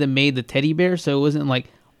company that made the teddy bear, so it wasn't like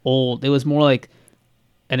old. It was more like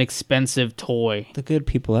an expensive toy. The good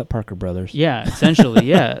people at Parker Brothers. Yeah, essentially,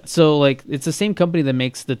 yeah. So like it's the same company that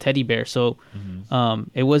makes the teddy bear, so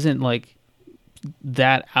it wasn't like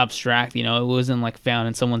that abstract, you know. It wasn't like found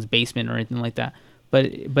in someone's basement or anything like that. But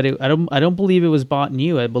I don't believe it was bought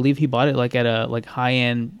new. I believe he bought it like at a like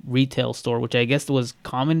high-end retail store, which I guess was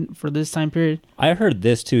common for this time period. I heard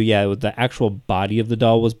this too. Yeah, with the actual body of the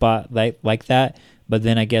doll was bought like that, but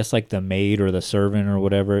then I guess like the maid or the servant or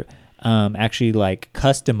whatever actually like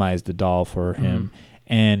customized the doll for him.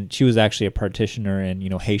 And she was actually a practitioner in, you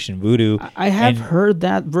know, Haitian voodoo. I have heard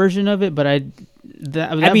that version of it, but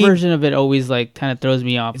that version of it always like kind of throws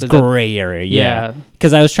me off. It's gray area, yeah.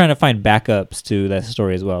 Because I was trying to find backups to that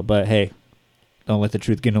story as well. But hey, don't let the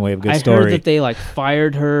truth get in the way of a good story. I heard that they like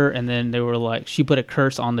fired her, and then they were like, she put a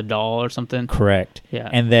curse on the doll or something. Correct. Yeah.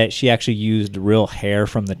 And that she actually used real hair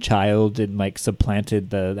from the child and like supplanted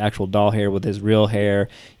the actual doll hair with his real hair,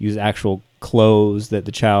 used actual clothes that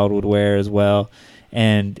the child would wear as well.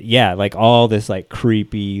 And yeah, like all this like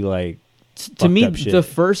creepy, like to me, up shit. The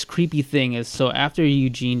first creepy thing is, so after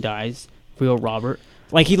Eugene dies, real Robert,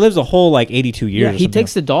 like he lives a whole like 82 years. Yeah, he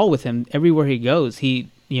takes the doll with him everywhere he goes. He,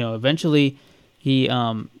 you know, eventually he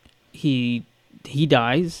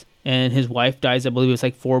dies, and his wife dies. I believe it was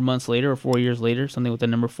like 4 months later or 4 years later, something with the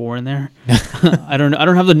number 4 in there. I don't know. I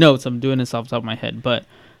don't have the notes. I'm doing this off the top of my head, but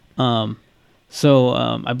I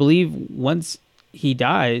believe once he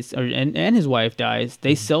dies, and his wife dies,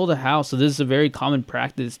 they sell the house. So this is a very common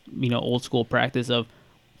practice, you know, old school practice of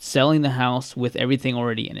selling the house with everything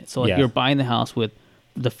already in it. So like you're buying the house with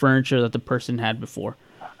the furniture that the person had before.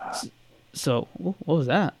 So what was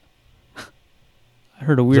that? I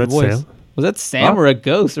heard a weird voice. Sam? Was that Sam or a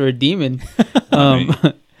ghost or a demon?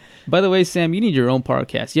 By the way, Sam, you need your own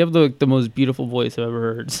podcast. You have the most beautiful voice I've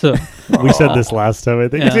ever heard. So we said this last time, I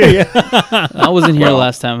think. Yeah. I wasn't here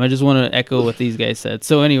last time. I just want to echo what these guys said.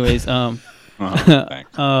 So, anyways, I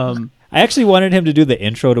actually wanted him to do the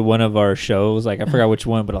intro to one of our shows. Like I forgot which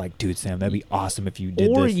one, but I'm like, dude, Sam, that'd be awesome if you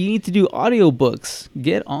did or this. You need to do audiobooks.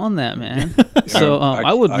 Get on that, man. So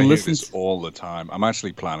I would I listen hear this all the time. I'm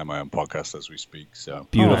actually planning my own podcast as we speak. So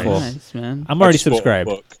beautiful, nice, man. I'm already I just bought a subscribed.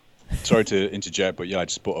 book. Sorry to interject, but yeah, I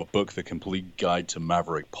just bought a book, The Complete Guide to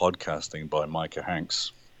Maverick Podcasting by Micah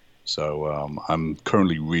Hanks. So I'm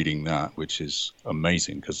currently reading that, which is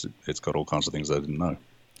amazing because it's got all kinds of things I didn't know.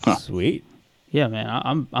 Sweet. Yeah,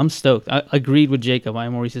 man, I'm stoked. I agreed with Jacob.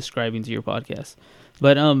 I'm already subscribing to your podcast.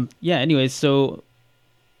 But yeah, anyways, so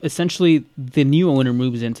essentially the new owner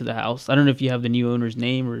moves into the house. I don't know if you have the new owner's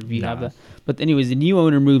name or if you have that. But anyways, the new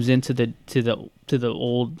owner moves into the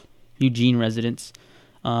old Eugene residence.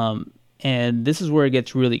 And this is where it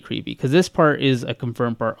gets really creepy because this part is a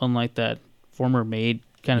confirmed part, unlike that former maid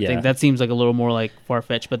kind of thing. That seems like a little more like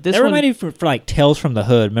far-fetched, but this one reminded me for like Tales from the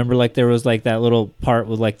Hood. Remember, like there was like that little part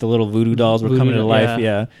with like the little voodoo dolls were coming to life.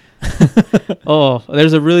 Yeah. Oh,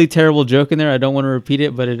 there's a really terrible joke in there. I don't want to repeat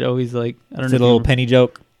it, but it always like I don't know. It's a little penny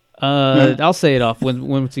joke. I'll say it off when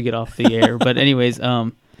we get off the air. But anyways,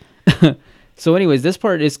 so anyways, this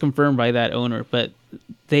part is confirmed by that owner, but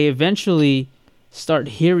they eventually start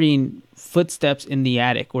hearing footsteps in the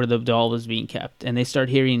attic where the doll was being kept, and they start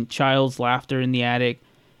hearing child's laughter in the attic,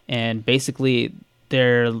 and basically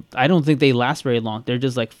I don't think they last very long. They're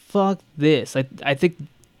just like, fuck this. I think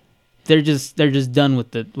they're just done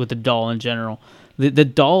with the doll in general. The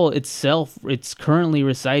doll itself, it's currently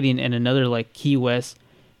residing in another like Key West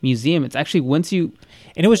museum. It's actually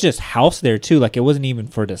and it was just house there too. Like it wasn't even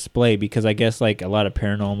for display because I guess like a lot of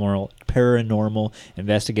paranormal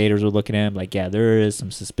investigators were looking at him like, yeah, there is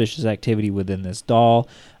some suspicious activity within this doll.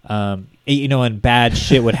 You know, and bad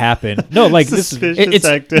shit would happen. No, like this is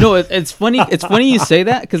it's funny. It's funny you say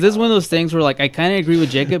that because this is one of those things where like I kind of agree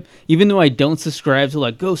with Jacob, even though I don't subscribe to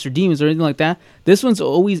like ghosts or demons or anything like that. This one's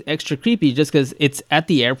always extra creepy just because it's at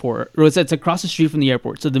the airport or it's across the street from the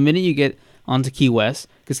airport. So the minute you get onto Key West,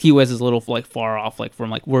 because Key West is a little like far off, like from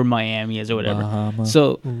like where Miami is or whatever.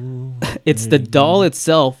 So it's the doll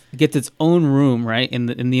itself gets its own room, right? In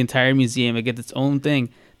the entire museum, it gets its own thing.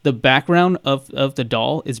 The background of the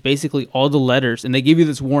doll is basically all the letters, and they give you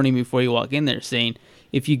this warning before you walk in there saying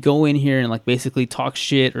if you go in here and like basically talk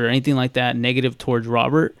shit or anything like that negative towards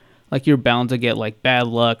Robert, like you're bound to get like bad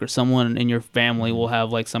luck or someone in your family will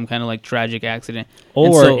have like some kind of like tragic accident.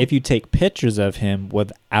 Or if you take pictures of him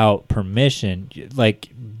without permission, like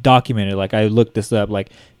documented, like I looked this up, like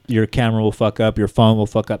your camera will fuck up, your phone will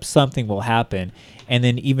fuck up, something will happen. And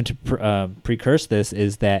then even to precurse this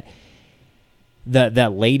is that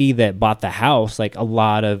that lady that bought the house, like a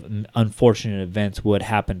lot of unfortunate events would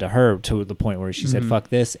happen to her to the point where she said, fuck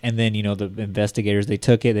this. And then, you know, the investigators, they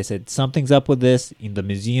took it. They said, something's up with this. The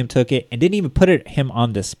museum took it and didn't even put him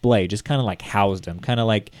on display, just kind of like housed him, kind of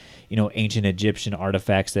like, you know, ancient Egyptian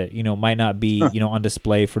artifacts that, you know, might not be, you know, on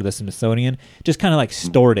display for the Smithsonian, just kind of like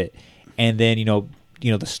stored it. And then, you know,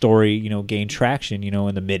 the story, you know, gained traction, you know,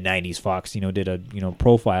 in the mid-90s. Fox, you know, did a, you know,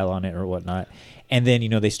 profile on it or whatnot. And then, you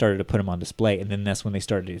know, they started to put them on display. And then that's when they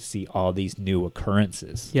started to see all these new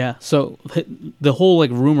occurrences. Yeah. So the whole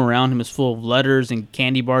like room around him is full of letters and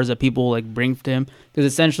candy bars that people like bring to him. Because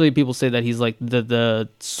essentially people say that he's like the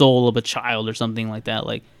soul of a child or something like that.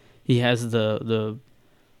 Like he has the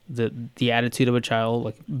attitude of a child,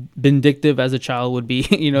 like vindictive as a child would be,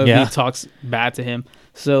 you know, if he talks bad to him.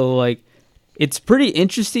 So like, it's pretty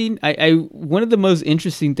interesting. I one of the most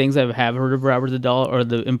interesting things I have heard of Robert the Doll are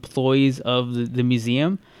the employees of the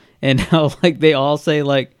museum, and how like they all say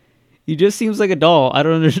like he just seems like a doll. I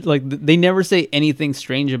don't understand. Like they never say anything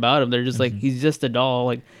strange about him. They're just like he's just a doll.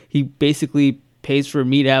 Like he basically pays for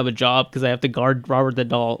me to have a job because I have to guard Robert the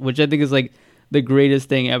Doll, which I think is like the greatest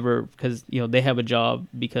thing ever because you know they have a job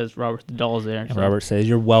because Robert the Doll is there. And so, Robert says,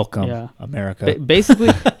 "You're welcome, America."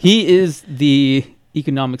 Basically, he is the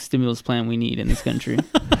economic stimulus plan we need in this country.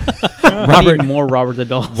 Robert, more Robert the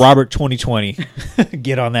Doll. Robert 2020,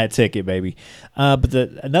 get on that ticket, baby. But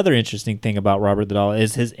another interesting thing about Robert the Doll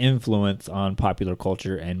is his influence on popular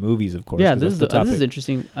culture and movies, of course. Yeah, this is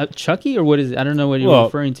interesting. Chucky, or what is it? I don't know what you're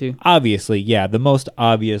referring to. Obviously, yeah, the most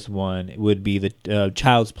obvious one would be the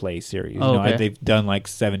Child's Play series. Oh, you know, okay. They've done like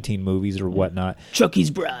 17 movies or whatnot. Chucky's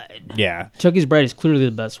Bride. Yeah, Chucky's Bride is clearly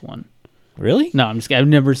the best one. Really? No, I'm just kidding. I've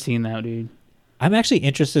never seen that, dude. I'm actually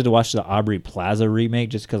interested to watch the Aubrey Plaza remake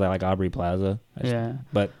just because I like Aubrey Plaza.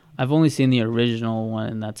 But I've only seen the original one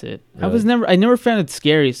and that's it. Really? I never found it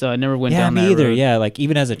scary, so I never went down that me either. road. Yeah, like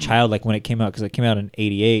even as a child, like when it came out, because it came out in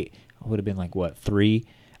 '88, I would have been like 3.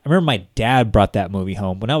 I remember my dad brought that movie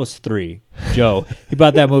home when I was 3. Joe, he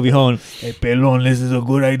brought that movie home. Hey, Pelon, this is a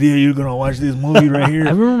good idea. You're gonna watch this movie right here. I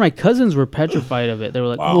remember my cousins were petrified of it. They were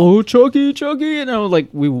like, "Oh, Chucky!" And I was like,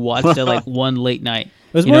 we watched it like one late night.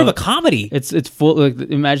 It was more of a comedy. It's full. Like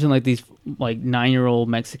imagine like these like 9-year-old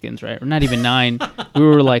Mexicans, right? Or not even 9. We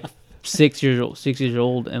were like 6 years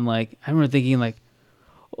old, and like I remember thinking like,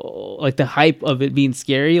 oh, like the hype of it being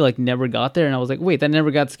scary like never got there, and I was like, wait, that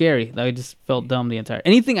never got scary. I just felt dumb the entire.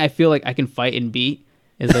 Anything I feel like I can fight and beat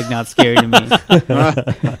is like not scary to me.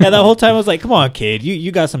 Yeah, the whole time I was like, come on, kid,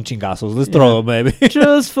 you got some chingazos. Let's throw them, baby.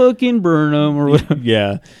 Just fucking burn them or whatever.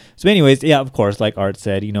 Yeah. So anyways, yeah, of course, like Art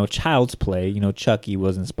said, you know, Child's Play, you know, Chucky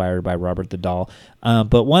was inspired by Robert the Doll.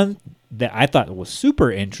 But one that I thought was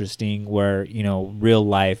super interesting where, you know, real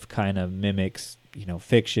life kind of mimics, you know,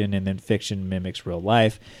 fiction, and then fiction mimics real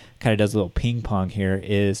life, kind of does a little ping pong here,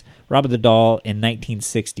 is Robert the Doll in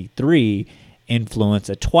 1963 influenced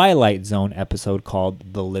a Twilight Zone episode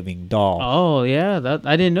called The Living Doll. Oh yeah, that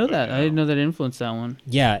I didn't know that. I didn't know that influenced that one.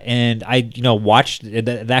 Yeah, and I watched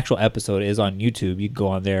the actual episode is on YouTube. You can go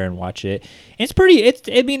on there and watch it. It's pretty. It's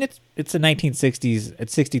a 1960s,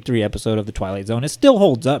 it's 63 episode of the Twilight Zone. It still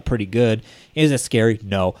holds up pretty good. Is it scary?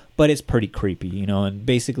 No, but it's pretty creepy. You know, and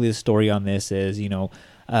basically the story on this is you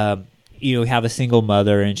have a single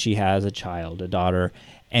mother and she has a child, a daughter.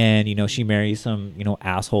 And, you know, she marries some, you know,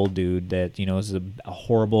 asshole dude that, you know, is a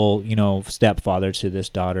horrible, you know, stepfather to this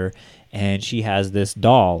daughter. And she has this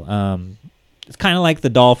doll. It's kind of like the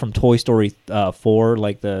doll from Toy Story 4,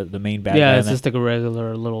 like the main bad guy. Yeah, it's just like a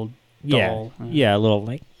regular little doll. Yeah, a little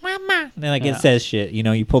like, mama. And then, like, it says shit. You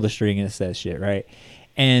know, you pull the string and it says shit, right?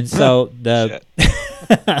 And so the...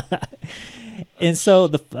 and so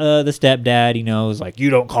the stepdad, you know, is like, you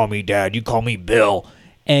don't call me dad, you call me Bill.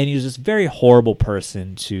 And he was this very horrible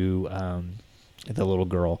person to the little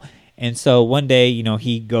girl. And so one day, you know,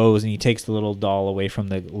 he goes and he takes the little doll away from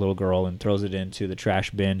the little girl and throws it into the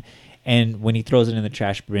trash bin. And when he throws it in the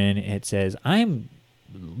trash bin, it says, I'm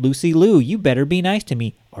Lucy Liu. You better be nice to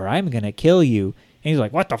me or I'm going to kill you. And he's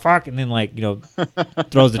like, what the fuck? And then, like, you know,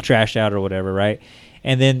 throws the trash out or whatever, right?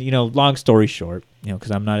 And then, you know, long story short, you know,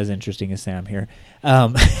 because I'm not as interesting as Sam here,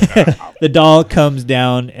 the doll comes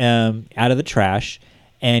down out of the trash.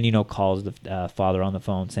 And, you know, calls the father on the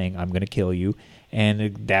phone saying, I'm going to kill you. And the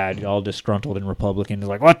dad, all disgruntled and Republican, is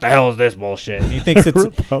like, what the hell is this bullshit? And he thinks it's...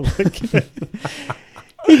 Republican.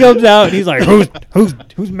 He comes out and he's like,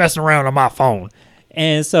 who's messing around on my phone?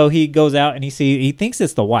 And so he goes out and he thinks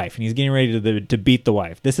it's the wife. And he's getting ready to beat the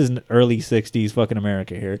wife. This is early 60s fucking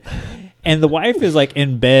America here. And the wife is, like,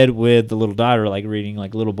 in bed with the little daughter, like, reading,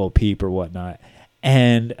 like, Little Bo Peep or whatnot.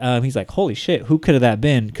 And he's like, holy shit, who could have that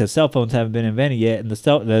been? Because cell phones haven't been invented yet, and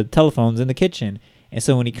the telephone's in the kitchen. And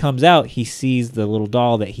so when he comes out, he sees the little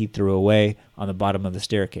doll that he threw away on the bottom of the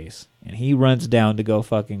staircase. And he runs down to go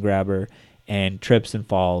fucking grab her and trips and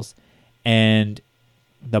falls. And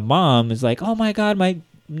the mom is like, oh my God, my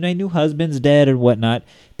new husband's dead or whatnot.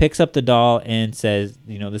 Picks up the doll and says,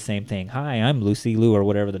 the same thing. Hi, I'm Lucy Lou or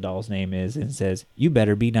whatever the doll's name is. And says, you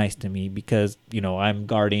better be nice to me because, I'm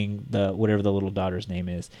guarding whatever the little daughter's name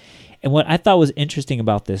is. And what I thought was interesting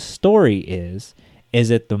about this story is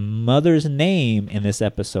that the mother's name in this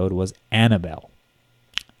episode was Annabelle.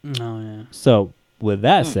 Oh, yeah. So with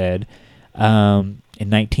that said, in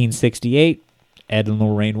 1968, Ed and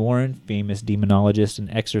Lorraine Warren, famous demonologist and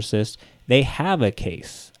exorcist, they have a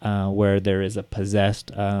case where there is a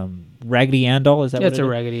possessed Raggedy Ann doll. Is that what it's it a is?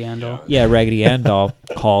 Raggedy Ann doll. Yeah, Raggedy Ann doll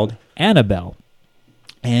called Annabelle.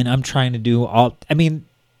 And I'm trying to do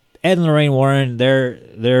Ed and Lorraine Warren, their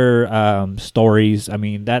stories,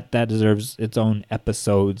 that deserves its own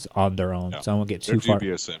episodes on their own. So I won't get too far. They're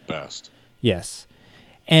dubious at best. Yes.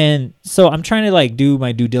 And so I'm trying to do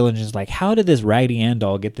my due diligence, how did this Raggedy Ann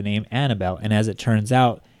doll get the name Annabelle? And as it turns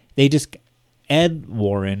out, Ed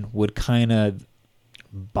Warren would kind of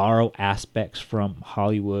borrow aspects from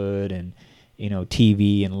Hollywood and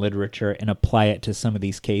TV and literature and apply it to some of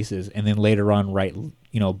these cases, and then later on write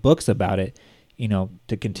books about it,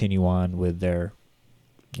 to continue on with their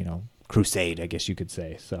crusade, I guess you could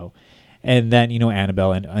say. So, and then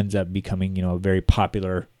Annabelle ends up becoming a very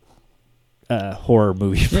popular horror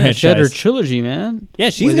movie franchise. She had her trilogy, man. Yeah,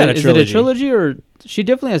 she's got a trilogy. Is it a trilogy or she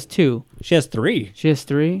definitely has 2? She has 3. She has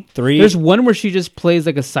 3? 3. There's one where she just plays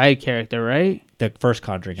like a side character, right? The first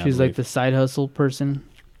Conjuring, She's like the side hustle person.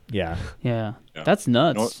 Yeah. Yeah. That's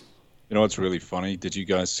nuts. You know what's really funny? Did you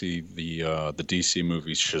guys see the DC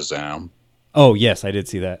movie Shazam? Oh, yes, I did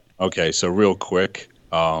see that. Okay, so real quick,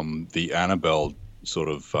 the Annabelle sort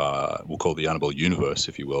of, we'll call it the Annabelle universe,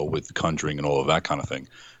 if you will, with Conjuring and all of that kind of thing.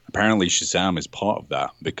 Apparently Shazam is part of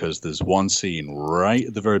that because there's one scene right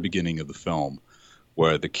at the very beginning of the film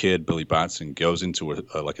where the kid, Billy Batson, goes into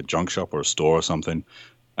a junk shop or a store or something,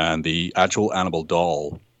 and the actual Annabelle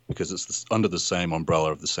doll, because it's under the same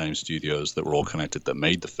umbrella of the same studios that were all connected that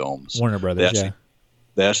made the films. Warner Brothers,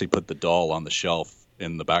 They actually put the doll on the shelf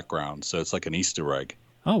in the background, so it's like an Easter egg.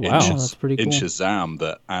 Oh, wow. That's pretty cool. In Shazam,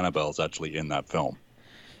 that Annabelle's actually in that film.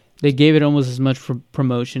 They gave it almost as much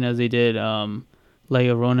promotion as they did La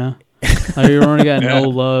Llorona. La Llorona got no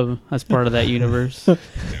love as part of that universe.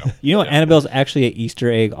 Annabelle's actually an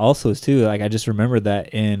Easter egg also, too. I just remembered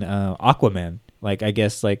that in Aquaman. I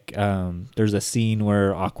guess, there's a scene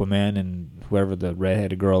where Aquaman and whoever the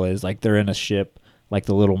redheaded girl is, they're in a ship, like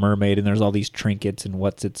the Little Mermaid, and there's all these trinkets and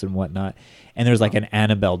what's-its and whatnot. And there's, an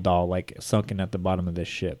Annabelle doll, sunken at the bottom of this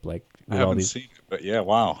ship, with I haven't all these... seen it, but yeah,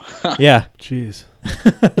 wow. Yeah. Jeez.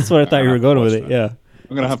 That's what I thought you were going with it, yeah.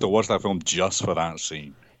 I'm going to have to watch that film just for that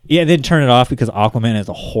scene. Yeah, then turn it off because Aquaman is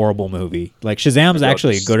a horrible movie. Shazam's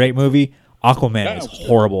actually a great movie. Aquaman is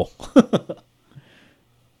horrible.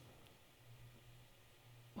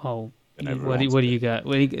 Oh, what do you got?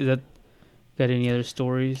 Got any other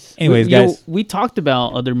stories? Anyways, guys, we talked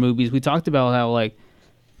about other movies. We talked about how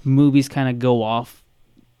movies kind of go off.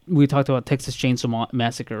 We talked about Texas Chainsaw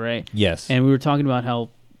Massacre, right? Yes. And we were talking about how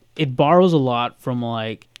it borrows a lot from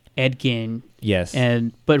Ed Gein. Yes.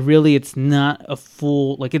 But really, it's not a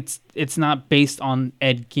full it's not based on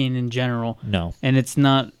Ed Gein in general. No. And it's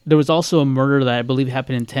not. There was also a murder that I believe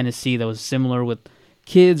happened in Tennessee that was similar with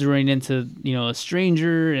kids running into a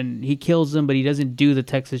stranger and he kills them, but he doesn't do the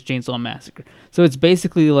Texas Chainsaw Massacre. So it's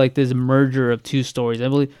basically this merger of 2 stories. I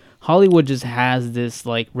believe Hollywood just has this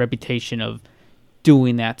reputation of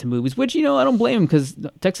doing that to movies, which I don't blame him because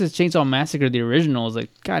Texas Chainsaw Massacre, the original, is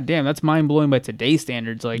god damn, that's mind blowing by today's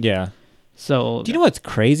standards. Yeah. So do you know what's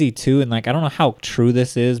crazy too? And I don't know how true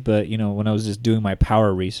this is, but when I was just doing my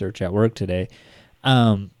power research at work today,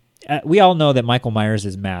 we all know that Michael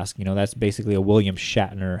Myers' mask, that's basically a William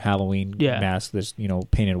Shatner Halloween mask that's,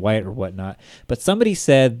 painted white or whatnot. But somebody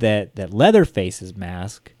said that Leatherface's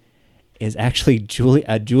mask is actually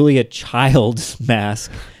Julia Child's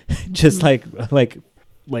mask, just like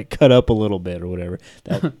cut up a little bit or whatever.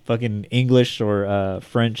 That fucking English or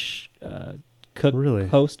French cook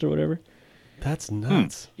host or whatever. That's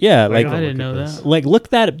nuts. Yeah, I didn't know that. Look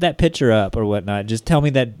that picture up or whatnot. Just tell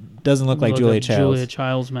me that doesn't look like Julia Childs. Julia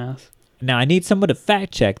Child's mask. Now I need someone to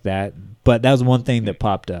fact check that, but that was one thing that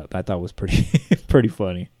popped up. I thought was pretty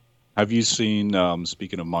funny. Have you seen?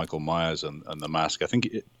 Speaking of Michael Myers and the mask, I think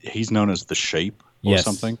he's known as the Shape or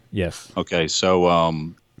something. Yes. Okay,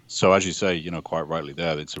 so So as you say, quite rightly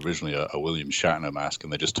there, it's originally a William Shatner mask,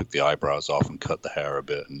 and they just took the eyebrows off and cut the hair a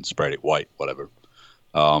bit and sprayed it white, whatever.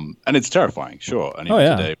 And it's terrifying, sure. And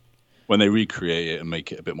even today, when they recreate it and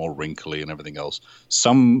make it a bit more wrinkly and everything else,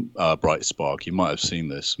 some Bright Spark, you might have seen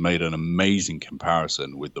this, made an amazing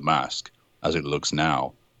comparison with the mask as it looks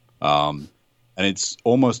now. And it's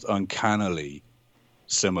almost uncannily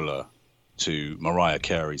similar to Mariah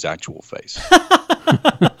Carey's actual face.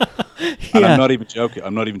 And I'm not even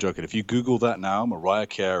joking. If you Google that now, Mariah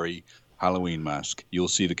Carey Halloween mask, you'll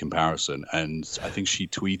see the comparison. And I think she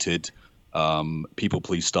tweeted, "People,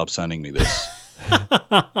 please stop sending me this."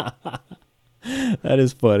 That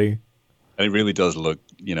is funny. And it really does look,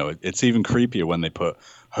 it's even creepier when they put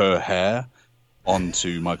her hair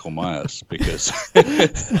onto Michael Myers, because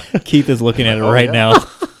Keith is looking at it right now.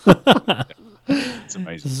 it's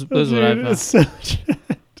amazing. This is what I found.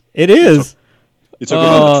 It is. It's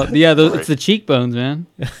it's the cheekbones, man.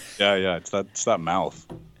 Yeah, it's that mouth.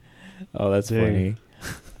 Oh, that's funny.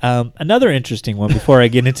 Another interesting one before I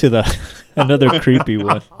get into the another creepy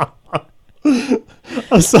one.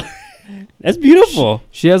 I'm sorry. That's beautiful.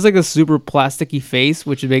 She has like a super plasticky face,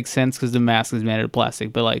 which makes sense because the mask is made out of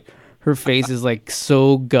plastic. But like her face is like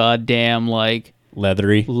so goddamn like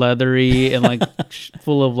leathery and like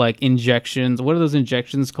full of like injections. What are those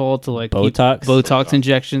injections called to like Botox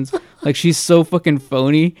injections? Like she's so fucking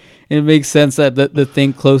phony. And it makes sense that the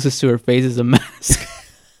thing closest to her face is a mask.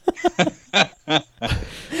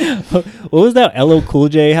 What was that LL Cool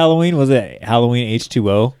J Halloween? Was it Halloween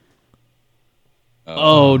H2O?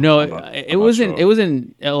 Oh no, it wasn't. It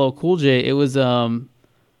wasn't LL Cool J. It was it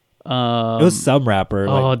was some rapper.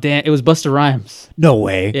 Oh damn! It was Busta Rhymes. No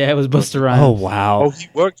way. Yeah, it was Busta Rhymes. Oh wow. Oh, he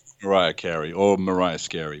worked with Mariah Carey or Mariah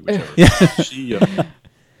Scary, whichever.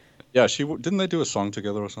 She didn't they do a song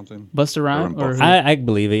together or something? Busta Rhymes, or I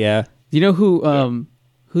believe it. Yeah. You know who?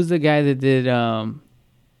 Who's the guy that did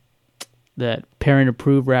that Parent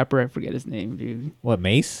Approved rapper? I forget his name, dude. What,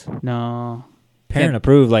 Mace? No. Parent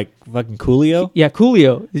Approved, like fucking Coolio? Yeah,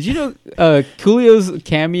 Coolio. Did you know Coolio's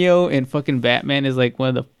cameo in fucking Batman is like one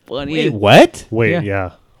of the funniest? Wait, what? Wait,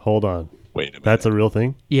 yeah. Hold on. Wait a minute. That's a real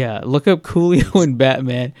thing? Yeah, look up Coolio in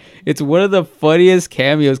Batman. It's one of the funniest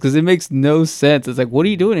cameos because it makes no sense. It's like, what are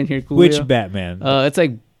you doing in here, Coolio? Which Batman? It's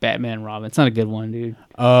like Batman Robin. It's not a good one, dude.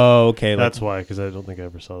 Oh, okay. That's why, because I don't think I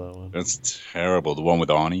ever saw that one. That's terrible. The one with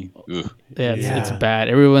Arnie. Ugh. Yeah, it's bad.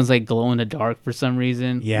 Everyone's like glow in the dark for some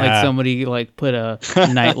reason. Yeah. Like somebody like put a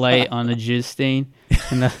nightlight on a jizz stain,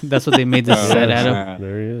 and that's what they made the set out of.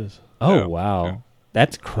 There he is. Oh, Yeah. wow.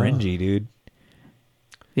 That's cringy, dude.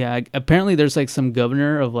 Yeah, apparently there's like some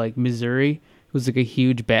governor of like Missouri who's like a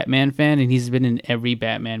huge Batman fan, and he's been in every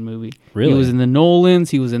Batman movie. Really? He was in the Nolans.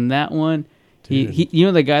 He was in that one. He you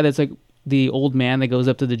know the guy that's like the old man that goes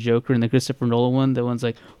up to the Joker in the Christopher Nolan one? The one's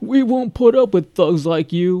like, "We won't put up with thugs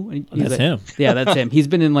like you." And he's That's like, him. Yeah, that's him. He's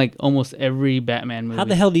been in like almost every Batman movie. How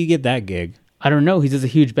the hell do you get that gig? I don't know. He's just a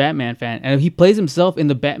huge Batman fan, and he plays himself in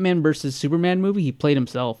the Batman versus Superman movie. He played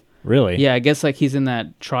himself. Really? Yeah, I guess like he's in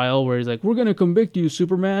that trial where he's like, "We're gonna convict you,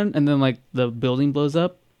 Superman," and then like the building blows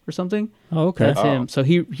up or something. Oh, okay. That's him. So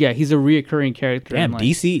he's a reoccurring character. Damn, in, like,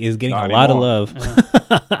 DC is getting Not a lot of anymore.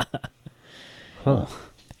 love. Huh.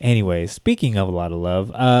 Anyways, speaking of a lot of love,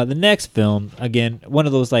 the next film, again, one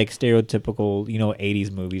of those like stereotypical,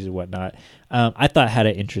 80s movies or whatnot, I thought had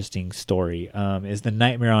an interesting story, is The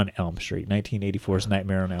Nightmare on Elm Street, 1984's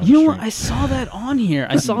Nightmare on Elm Street. You know what? I saw that on here.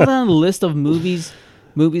 I saw that on a list of movies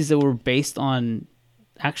that were based on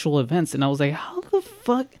actual events, and I was like, how the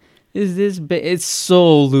fuck is this? It's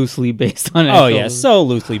so loosely based on. Oh yeah, so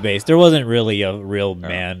loosely based. There wasn't really a real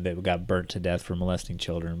man that got burnt to death for molesting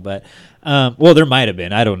children, but well, there might have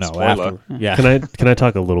been. I don't know. Spoiler. Yeah. Can I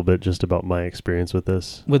talk a little bit just about my experience with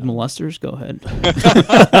this? with molesters. Go ahead.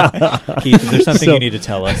 Keith, is there something So- you need to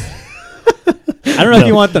tell us? I don't know if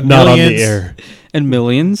you want the Not on millions the air. And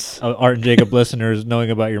millions. of Art and Jacob listeners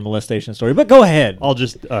knowing about your molestation story, but go ahead. I'll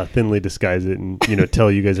just thinly disguise it and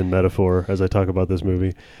tell you guys in metaphor as I talk about this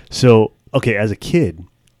movie. So, okay, as a kid,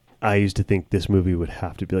 I used to think this movie would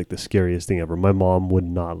have to be like the scariest thing ever. My mom would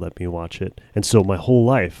not let me watch it, and so my whole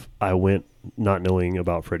life I went not knowing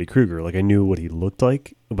about Freddy Krueger. Like I knew what he looked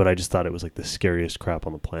like, but I just thought it was like the scariest crap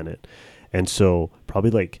on the planet. And so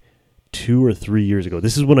probably like 2 or 3 years ago,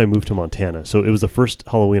 this is when I moved to Montana. So it was the first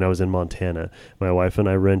Halloween I was in Montana. My wife and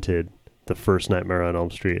I rented the first Nightmare on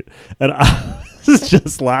Elm Street, and I was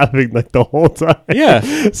just laughing like the whole time. Yeah.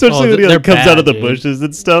 Especially when he they're like, comes out of the bad, dude. bushes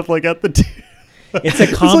and stuff like at the It's a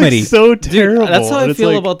comedy. It's like so terrible. That's how and I it's feel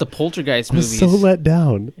like, about the Poltergeist I was movies. so let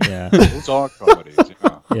down. Yeah. Those are comedies.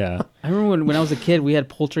 Yeah. Yeah. I remember when I was a kid, we had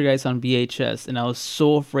Poltergeist on VHS, and I was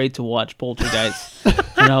so afraid to watch Poltergeist.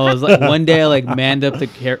 And I was like, one day I like manned up the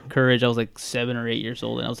courage. I was like 7 or 8 years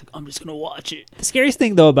old, and I was like, I'm just gonna watch it The scariest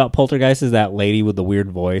thing though about Poltergeist is that lady with the weird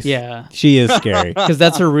voice. Yeah. She is scary. because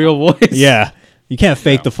that's her real voice. Yeah. You can't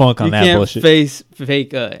fake the funk on you that can't bullshit.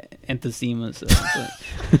 fake emphysema. So,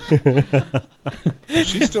 Is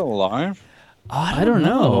she still alive? I don't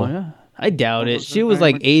know. Yeah. I doubt What it. was She her was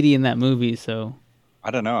name like 80 in that movie, so I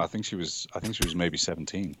don't know. I think she was maybe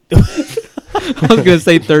 17. I was gonna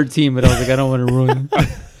say 13, but I was like, I don't want to ruin.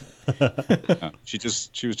 No, she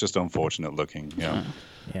was just unfortunate looking. Yeah.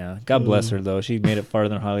 Yeah, God bless her though. She made it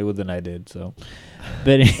farther in Hollywood than I did. So,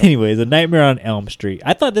 but anyways, A Nightmare on Elm Street.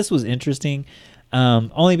 I thought this was interesting,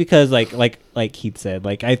 only because like Keith said,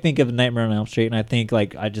 like I think of Nightmare on Elm Street and I think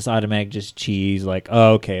like I just automatic just cheese, like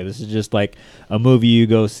oh okay, this is just like a movie you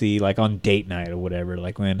go see like on date night or whatever,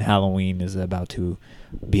 like when Halloween is about to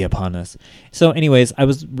be upon us. So anyways, I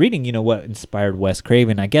was reading, what inspired Wes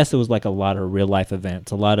Craven. I guess it was like a lot of real life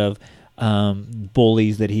events, a lot of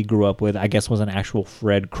bullies that he grew up with. I guess was an actual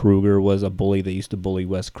Fred Krueger was a bully that used to bully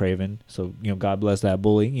Wes Craven. So, God bless that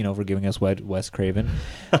bully, for giving us Wes Craven.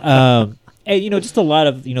 And, just a lot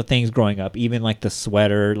of, things growing up, even like the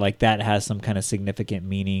sweater, like that has some kind of significant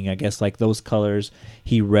meaning. I guess like those colors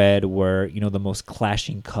he read were, the most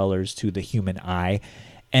clashing colors to the human eye.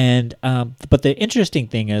 And but the interesting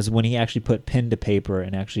thing is when he actually put pen to paper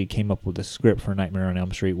and actually came up with a script for Nightmare on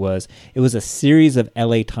Elm Street it was a series of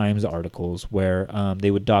LA Times articles where they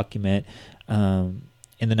would document in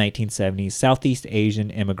the 1970s Southeast Asian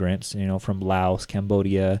immigrants, from Laos,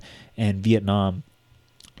 Cambodia, and Vietnam.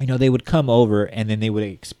 They would come over and then they would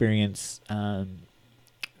experience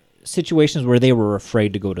situations where they were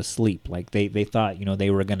afraid to go to sleep. Like they thought, they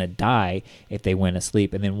were going to die if they went to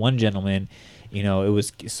sleep. And then one gentleman, it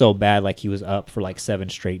was so bad, like he was up for like 7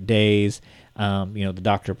 straight days. The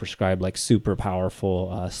doctor prescribed like super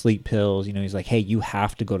powerful sleep pills. He's like, hey, you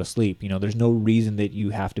have to go to sleep. There's no reason that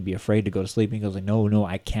you have to be afraid to go to sleep. And he goes like, no,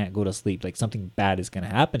 I can't go to sleep. Like something bad is going to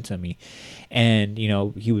happen to me. And,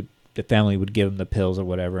 the family would give him the pills or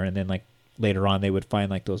whatever. And then like later on they would find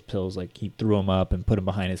like those pills, like he threw them up and put them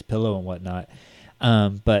behind his pillow and whatnot.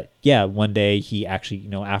 But yeah, one day he actually,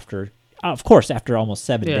 after almost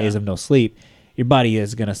 7 days of no sleep, your body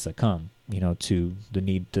is going to succumb, to the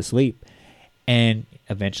need to sleep. And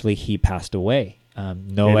eventually he passed away.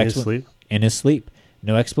 In his sleep.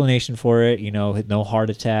 No explanation for it, no heart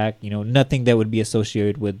attack, nothing that would be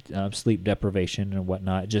associated with sleep deprivation and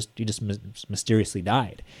whatnot. He just mysteriously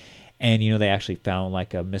died. And, they actually found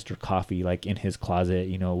like a Mr. Coffee, like in his closet,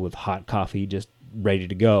 with hot coffee just ready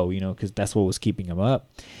to go, because that's what was keeping him up.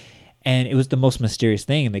 And it was the most mysterious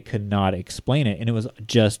thing, and they could not explain it. And it was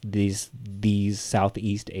just these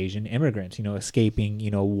Southeast Asian immigrants, escaping,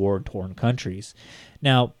 war-torn countries.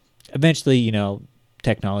 Now, eventually,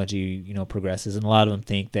 technology, progresses, and a lot of them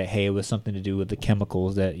think that, hey, it was something to do with the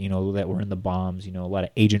chemicals that, that were in the bombs. A lot of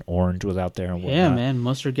Agent Orange was out there and whatnot. Yeah, man,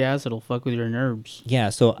 mustard gas, it'll fuck with your nerves. Yeah,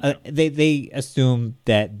 so they assume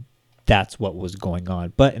that that's what was going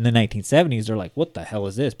on. But in the 1970s, they're like, what the hell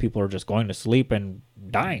is this? People are just going to sleep and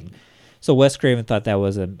dying. So Wes Craven thought that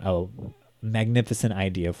was a magnificent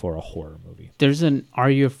idea for a horror movie. There's an Are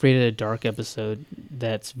You Afraid of the Dark episode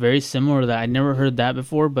that's very similar to that. I never heard that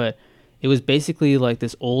before, but it was basically like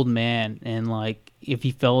this old man, and like if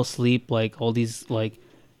he fell asleep, like all these like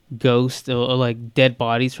ghosts or like dead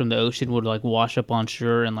bodies from the ocean would like wash up on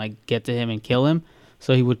shore and like get to him and kill him.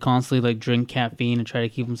 So he would constantly like drink caffeine and try to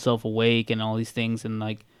keep himself awake and all these things. And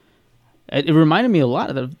like it reminded me a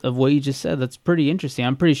lot of what you just said. That's pretty interesting.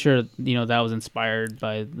 I'm pretty sure that was inspired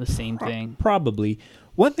by the same thing. Probably.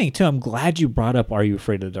 One thing too, I'm glad you brought up Are You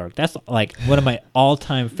Afraid of the Dark? That's like one of my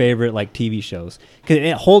all-time favorite like TV shows because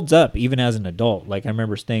it holds up even as an adult. Like I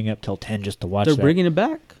remember staying up till 10 just to watch. They're bringing it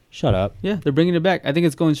back. Shut up. Yeah, they're bringing it back. I think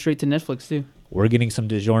it's going straight to Netflix too. We're getting some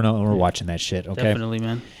DiGiorno and we're watching that shit. Okay, definitely,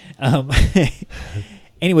 man.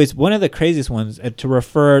 Anyways, one of the craziest ones, to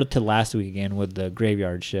refer to last week again with the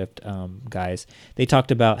Graveyard Shift guys, they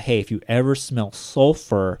talked about, hey, if you ever smell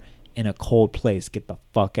sulfur in a cold place, get the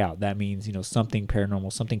fuck out. That means, something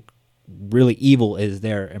paranormal, something really evil is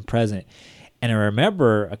there and present. And I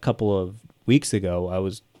remember a couple of weeks ago, I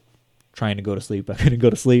was trying to go to sleep. I couldn't go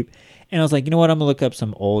to sleep. And I was like, you know what? I'm going to look up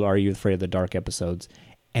some old Are You Afraid of the Dark episodes.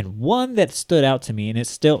 And one that stood out to me, and it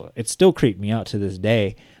still creeped me out to this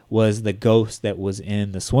day, was the ghost that was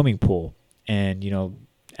in the swimming pool. And,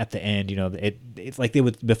 at the end, it's like they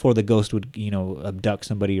would, before the ghost would, abduct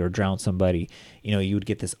somebody or drown somebody, you would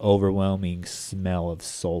get this overwhelming smell of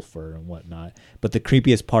sulfur and whatnot. But the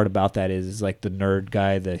creepiest part about that is like the nerd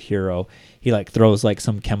guy, the hero, he like throws like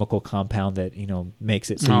some chemical compound that, makes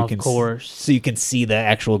it so so you can see the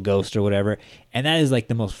actual ghost or whatever. And that is like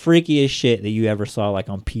the most freakiest shit that you ever saw, like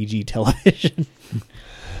on PG television.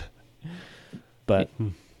 But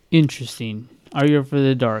Interesting. Are You Afraid of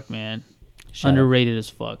the Dark, man? Underrated as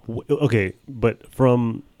fuck. Okay, but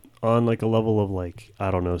from on like a level of like,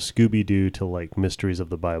 I don't know, Scooby-Doo to like Mysteries of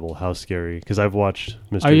the Bible, how scary? Because I've watched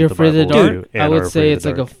Mysteries Are You of the Afraid of the Bible Dark? too, I and would Are say Afraid of it's the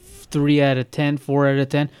like a Dark. 3 out of 10, 4 out of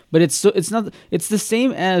 10. But it's not. It's the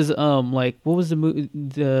same as like what was the movie?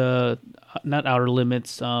 The not Outer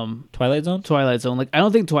Limits. Twilight Zone. Like I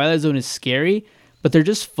don't think Twilight Zone is scary, but they're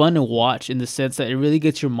just fun to watch in the sense that it really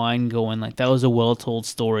gets your mind going. Like that was a well-told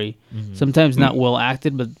story. Mm-hmm. Sometimes not well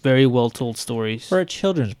acted, but very well-told stories. For a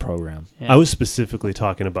children's program. Yeah. I was specifically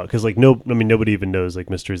talking about because like nobody even knows like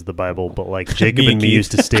Mysteries of the Bible, but like Jacob Me and and me Keith.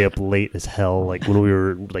 used to stay up late as hell, like when we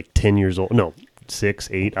were like 10 years old. No, 6,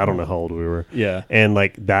 8. I don't know how old we were. Yeah. And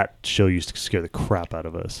like that show used to scare the crap out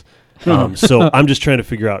of us. So I'm just trying to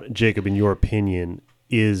figure out, Jacob, in your opinion,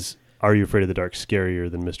 is Are You Afraid of the Dark scarier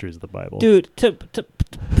than Mysteries of the Bible? Dude, to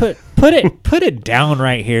put it down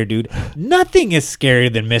right here, dude. Nothing is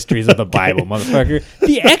scarier than Mysteries of the Bible, motherfucker.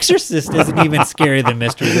 The Exorcist isn't even scarier than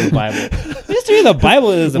Mysteries of the Bible. Mystery of the Bible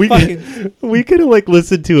is a fucking. We could have like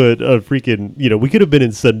listened to a freaking, we could have been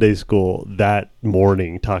in Sunday school that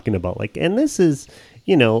morning talking about like, and this is,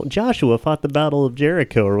 Joshua fought the Battle of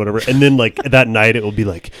Jericho or whatever. And then like that night it will be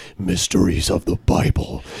like, Mysteries of the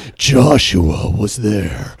Bible. Joshua was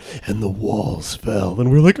there and the walls fell.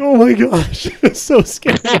 And we're like, oh my gosh, it's so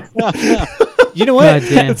scary. You know what? God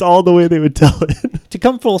damn. That's all the way they would tell it. To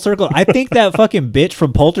come full circle, I think that fucking bitch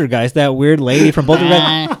from Poltergeist, that weird lady from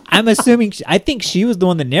Poltergeist, I think she was the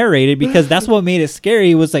one that narrated, because that's what made it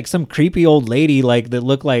scary. It was like some creepy old lady like that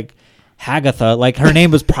looked like Hagatha. Like her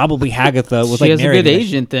name was probably Hagatha. Was She like has a good narrating that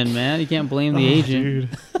agent then, man. You can't blame the agent. Dude,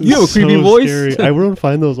 You have a it's creepy voice. Scary. I want to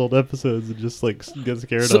find those old episodes and just like get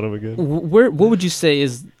scared So, out of them again. what would you say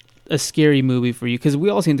is a scary movie for you? Because we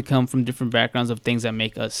all seem to come from different backgrounds of things that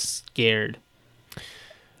make us scared.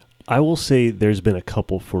 I will say there's been a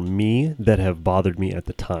couple for me that have bothered me at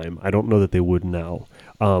the time. I don't know that they would now.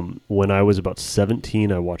 When I was about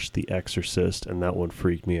 17, I watched The Exorcist, and that one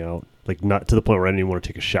freaked me out. Like, not to the point where I didn't even want to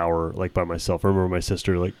take a shower, like, by myself. I remember my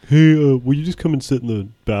sister, like, hey, will you just come and sit in the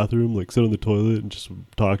bathroom, like, sit on the toilet and just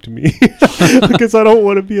talk to me? Because I don't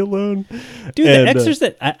want to be alone. Dude, And, The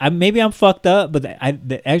Exorcist, I maybe I'm fucked up, but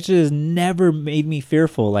The Exorcist never made me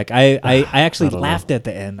fearful. Like, I actually don't laughed at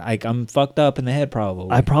the end. Like, I'm fucked up in the head probably.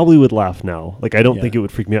 I probably would laugh now. Like, I don't Yeah. think it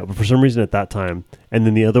would freak me out. But for some reason at that time, and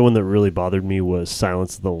then the other one that really bothered me was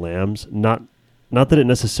Silence of the Lambs. Not that it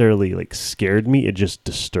necessarily like scared me, it just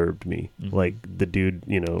disturbed me. Mm-hmm. Like the dude,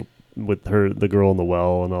 with the girl in the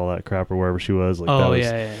well and all that crap or wherever she was. Like that was,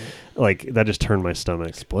 yeah. like that just turned my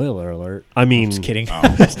stomach. Spoiler alert. I mean, Just kidding.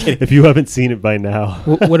 Just kidding. if you haven't seen it by now,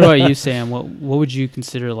 What about you, Sam? What would you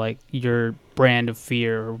consider like your brand of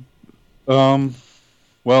fear?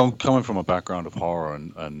 Well, coming from a background of horror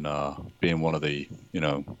and being one of the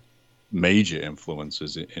major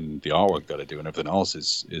influences in the artwork that I do and everything else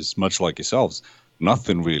is much like yourselves.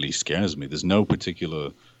 Nothing really scares me. There's no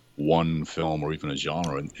particular one film or even a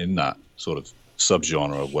genre in that sort of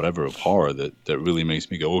subgenre or whatever of horror that really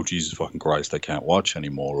makes me go, oh Jesus fucking Christ, I can't watch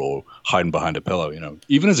anymore, or hiding behind a pillow.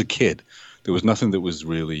 Even as a kid, there was nothing that was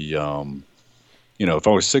really. If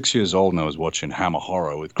I was 6 years old and I was watching Hammer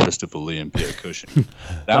Horror with Christopher Lee and Pierre Cushing,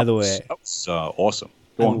 By the way, that was awesome.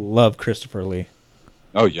 I Go on. love Christopher Lee.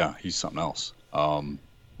 Oh yeah, he's something else.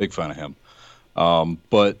 Big fan of him.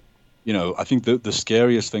 But I think the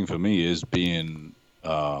scariest thing for me is being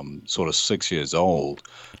sort of 6 years old,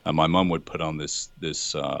 and my mum would put on this.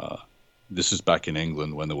 This is back in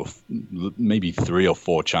England when there were maybe 3 or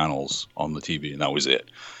 4 channels on the TV, and that was it.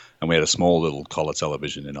 And we had a small little color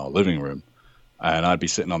television in our living room. And I'd be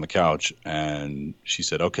sitting on the couch, and she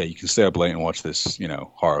said, "Okay, you can stay up late and watch this,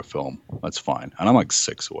 horror film. That's fine." And I'm like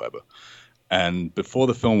 6 or whatever. And before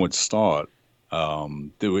the film would start,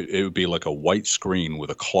 it would be like a white screen with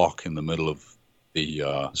a clock in the middle of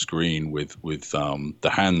the screen with the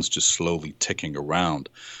hands just slowly ticking around.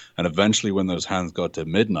 And eventually, when those hands got to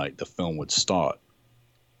midnight, the film would start.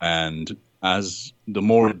 And as the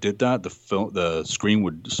more it did that, the screen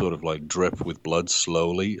would sort of like drip with blood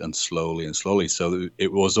slowly and slowly and slowly. So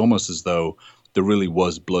it was almost as though there really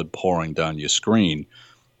was blood pouring down your screen,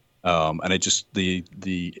 and it just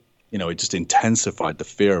it just intensified the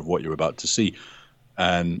fear of what you're about to see.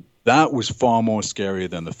 And that was far more scarier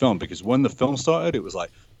than the film, because when the film started, it was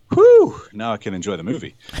like, whew, now I can enjoy the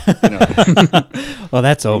movie. You know? Well,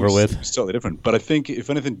 that's over It with. was totally different. But I think if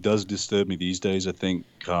anything does disturb me these days, I think,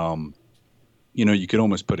 you know, you could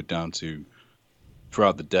almost put it down to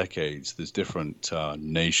throughout the decades, there's different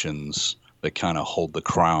nations that kind of hold the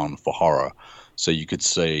crown for horror. So you could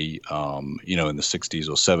say, you know, in the 60s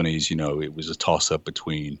or 70s, you know, it was a toss-up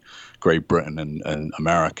between Great Britain and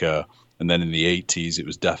America. And then in the 80s, it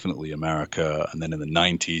was definitely America. And then in the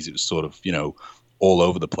 90s, it was sort of, you know, all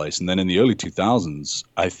over the place. And then in the early 2000s,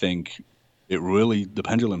 I think it really, the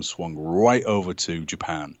pendulum swung right over to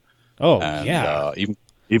Japan. Oh, And yeah.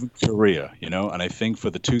 even Korea, you know. And I think for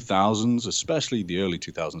the 2000s, especially the early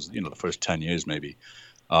 2000s, you know, the first 10 years maybe,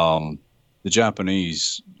 the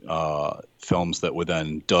Japanese films that were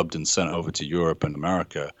then dubbed and sent over to Europe and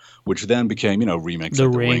America, which then became, you know, remakes The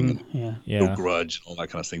like Ring, The Ring, yeah. No Grudge, all that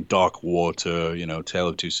kind of thing, Dark Water, you know, Tale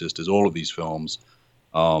of Two Sisters, all of these films.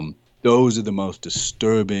 Those are the most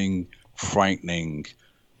disturbing, frightening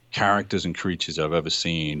characters and creatures I've ever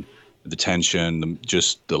seen. The tension,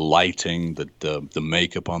 just the lighting, the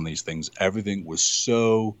makeup on these things, everything was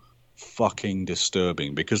so fucking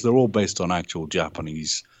disturbing because they're all based on actual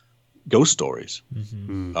Japanese ghost stories,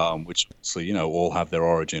 which obviously, you know, all have their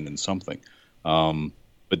origin in something.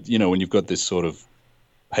 But, you know, when you've got this sort of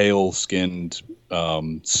pale-skinned,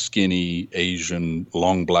 skinny, Asian,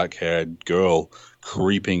 long black-haired girl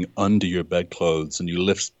creeping under your bedclothes, and you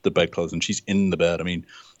lift the bedclothes and she's in the bed, I mean,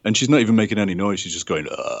 and she's not even making any noise, she's just going,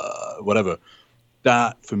 whatever.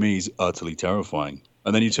 That, for me, is utterly terrifying.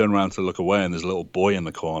 And then you turn around to look away and there's a little boy in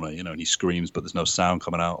the corner, you know, and he screams, but there's no sound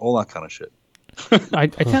coming out, all that kind of shit. I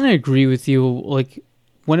kind of agree with you. Like,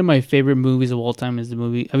 one of my favorite movies of all time is the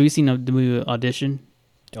movie. Have you seen the movie Audition?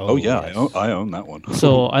 Oh yeah, yes. I own that one.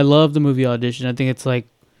 So I love the movie Audition. I think it's like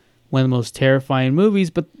one of the most terrifying movies.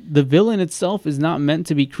 But the villain itself is not meant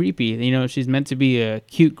to be creepy. You know, she's meant to be a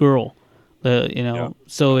cute girl. You know, Yeah.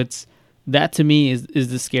 so it's that to me is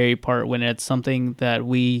the scary part when it's something that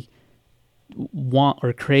we want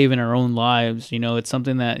or crave in our own lives. You know, it's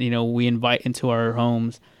something that, you know, we invite into our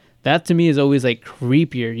homes. That to me is always like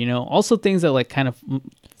creepier, you know. Also things that like kind of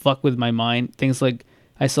fuck with my mind. Things like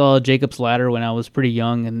I saw Jacob's Ladder when I was pretty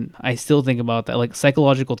young, and I still think about that. Like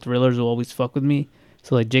psychological thrillers will always fuck with me.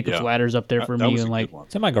 So like Jacob's Yeah. Ladder's up there for That me, was a and good like one.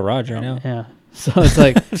 It's in my garage right now. yeah. So it's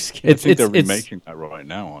like I think they're it's remaking that right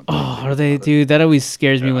now. Aren't they? oh, are they, dude? That always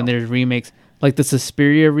scares me when there's remakes. Like the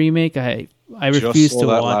Suspiria remake, I refuse Just saw to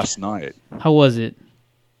that watch. last night. How was it?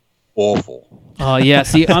 Awful. Oh yeah,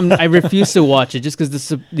 see, I refuse to watch it just because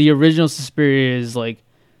the original Suspiria is like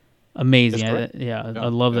amazing. It's great. I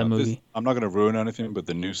love that movie. I'm not going to ruin anything, but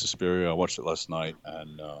the new Suspiria, I watched it last night,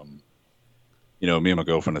 and you know, me and my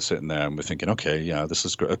girlfriend are sitting there, and we're thinking, okay, yeah, this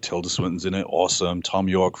is great. Tilda Swinton's in it, awesome. Tom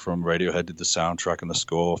York from Radiohead did the soundtrack and the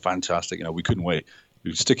score, fantastic. You know, we couldn't wait.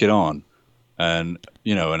 We stick it on, and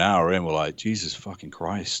you know, an hour in, we're like, Jesus fucking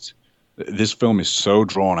Christ, this film is so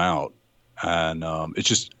drawn out. And it's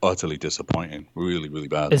just utterly disappointing. Really, really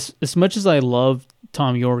bad. As much as I love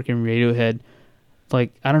Tom York and Radiohead,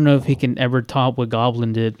 like I don't know if he can ever top what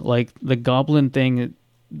Goblin did. Like the Goblin thing,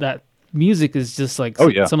 that music is just like some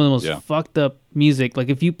of the most fucked up music. Like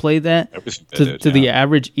if you play that to the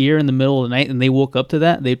average ear in the middle of the night and they woke up to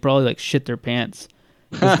that, they'd probably like shit their pants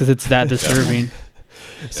because it's that disturbing.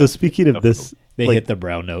 So speaking of this, They like, hit the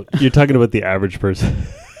brown note. you're talking about the average person.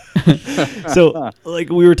 So, like,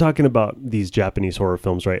 we were talking about these Japanese horror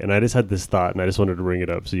films, right? And I just had this thought, and I just wanted to bring it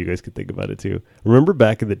up so you guys could think about it too. Remember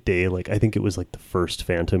back in the day, like, I think it was like the first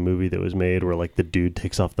Phantom movie that was made, where like the dude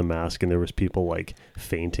takes off the mask, and there was people like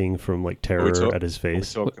fainting from like terror at his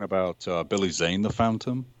face. We're talking about Billy Zane, the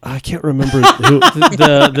Phantom. I can't remember who.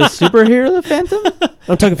 the superhero, the Phantom.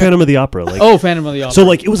 I'm talking Phantom of the Opera. Like, Oh, Phantom of the Opera. so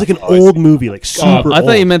like it was like an old movie, like super. I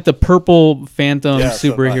thought you old. meant the purple Phantom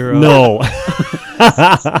superhero. No.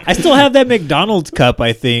 I still have that McDonald's cup,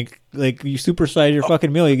 I think. Like, you supersize your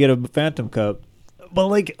fucking meal, you get a Phantom cup. But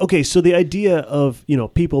like, okay, so the idea of, you know,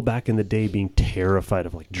 people back in the day being terrified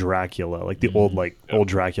of like Dracula, like the old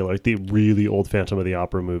Dracula, like the really old Phantom of the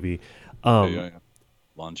Opera movie.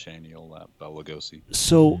 Lon Chaney, all that, Bela Lugosi.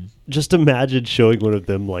 So just imagine showing one of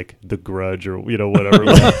them like The Grudge or, you know, whatever.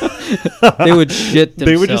 They would shit themselves.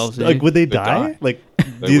 They would just like, would they They'd die? die. Like,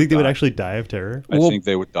 They do you would think they would die. actually die of terror? I think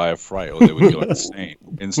they would die of fright, or they would go insane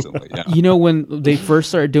instantly. Yeah. You know, when they first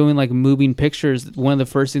started doing like moving pictures, one of the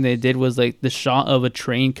first thing they did was like the shot of a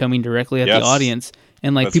train coming directly at Yes. the audience,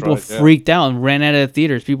 and like That's people right, yeah. freaked out and ran out of the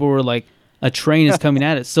theaters. People were like, "A train is coming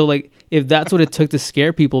at us." So like, if that's what it took to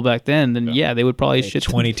scare people back then yeah they would probably shit.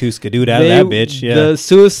 22 skidooed out of that bitch, yeah. The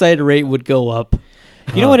suicide rate would go up.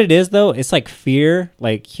 You know what it is though? It's like fear.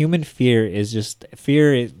 Like human fear is just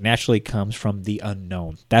fear. It naturally comes from the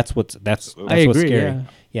unknown. That's what's what's agree, scary.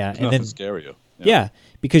 Yeah, There's and nothing then scarier. yeah,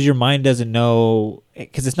 because your mind doesn't know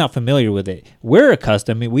because it's not familiar with it. We're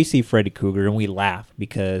accustomed. I mean, we see Freddy Krueger and we laugh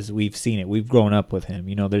because we've seen it. We've grown up with him.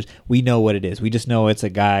 You know, we know what it is. We just know it's a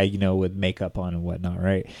guy, you know, with makeup on and whatnot,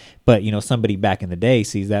 right? But you know, somebody back in the day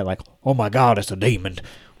sees that like, oh my God, it's a demon.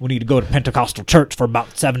 We need to go to Pentecostal church for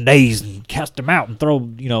about 7 days and cast him out and throw,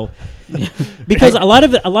 you know, because a lot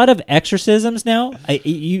of exorcisms now,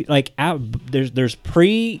 there's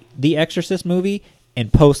pre the Exorcist movie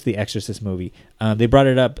and post the Exorcist movie. They brought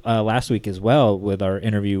it up last week as well with our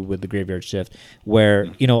interview with the Graveyard Shift, where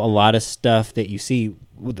you know a lot of stuff that you see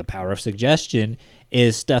with the power of suggestion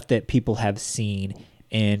is stuff that people have seen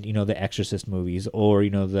in you know the Exorcist movies or you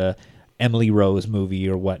know the Emily Rose movie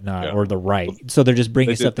or whatnot or The Rite. So they're just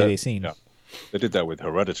bringing stuff that they've seen. Yeah. They did that with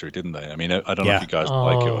Hereditary, didn't they? I mean, I don't know if you guys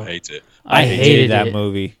like it or hate it. I hated that it.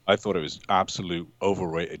 movie. I thought it was absolute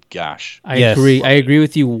overrated gash. I agree. I agree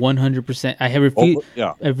with you 100%.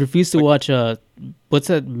 I refused to watch what's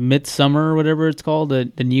that Midsummer or whatever it's called,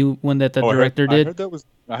 the new one that the director did.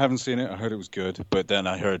 I haven't seen it. I heard it was good, but then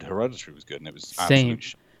I heard Hereditary was good, and it was same.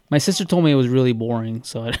 My sister told me it was really boring,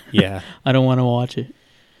 so I don't want to watch it.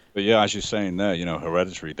 But yeah, as you're saying there, you know,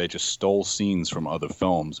 Hereditary, they just stole scenes from other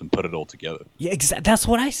films and put it all together. Yeah, that's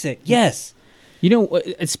what I said. Yes. You know,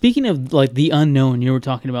 speaking of like the unknown you were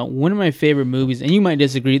talking about, one of my favorite movies, and you might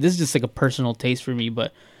disagree, this is just like a personal taste for me,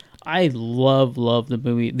 but I love the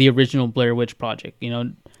movie, the original Blair Witch Project, you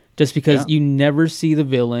know, just because you never see the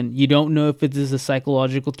villain. You don't know if it is a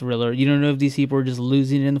psychological thriller. You don't know if these people are just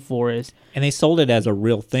losing it in the forest. And they sold it as a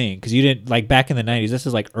real thing because you didn't, like back in the 90s, this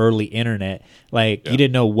is like early internet. Like you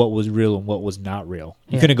didn't know what was real and what was not real.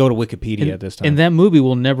 You couldn't go to Wikipedia at this time. And that movie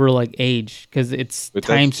will never like age because it's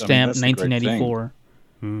timestamped 1994.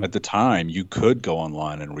 At the time, you could go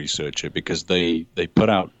online and research it because they put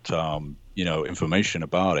out you know information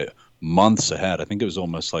about it months ahead. I think it was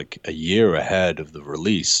almost like a year ahead of the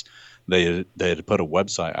release. They had put a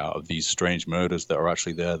website out of these strange murders that are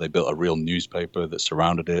actually there. They built a real newspaper that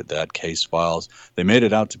surrounded it. They had case files. They made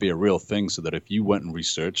it out to be a real thing so that if you went and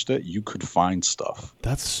researched it, you could find stuff.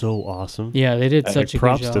 That's so awesome. Yeah, they did such a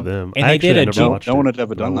props good job. to them. And they did a joke. No one had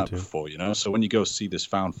ever done that before, you know? So when you go see this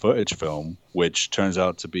found footage film, which turns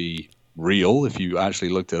out to be real if you actually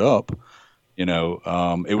looked it up, you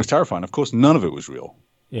know, it was terrifying. Of course, none of it was real.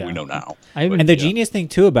 Yeah. We know now. And the genius thing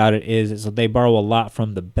too about it is they borrow a lot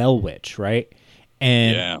from the Bell Witch, right?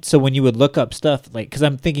 And so when you would look up stuff, like, because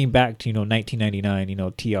I'm thinking back to, you know, 1999, you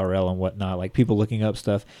know, TRL and whatnot, like people looking up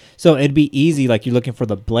stuff. So it'd be easy, like you're looking for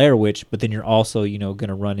the Blair Witch, but then you're also, you know, going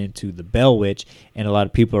to run into the Bell Witch, and a lot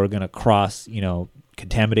of people are going to cross, you know,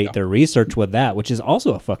 contaminate their research with that, which is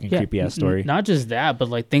also a fucking creepy ass story. Not just that, but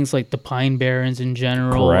like things like the Pine Barrens in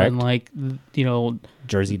general, and like, you know,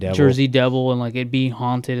 Jersey Devil, and like it being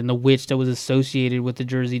haunted, and the witch that was associated with the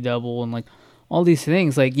Jersey Devil, and like all these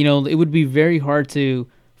things. Like, you know, it would be very hard to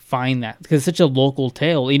find that because it's such a local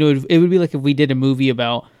tale. You know, it would be like if we did a movie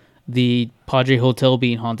about the Padre Hotel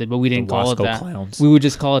being haunted, but we didn't call it that. Clowns. We would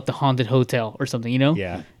just call it the Haunted Hotel or something, you know?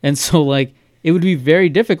 Yeah. And so like it would be very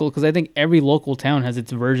difficult because I think every local town has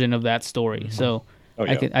its version of that story. Mm-hmm. So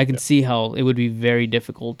I can see how it would be very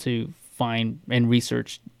difficult to find and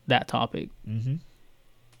research that topic. Mm-hmm.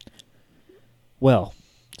 Well,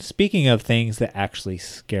 speaking of things that actually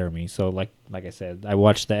scare me, so like I said, I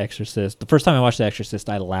watched The Exorcist. The first time I watched The Exorcist,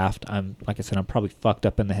 I laughed. I'm probably fucked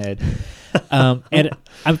up in the head. And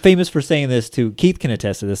I'm famous for saying this too. Keith can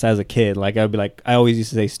attest to this. As a kid, like I'd be like, I always used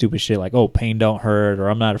to say stupid shit like, "Oh, pain don't hurt," or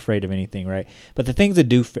 "I'm not afraid of anything," right? But the things that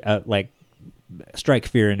do like strike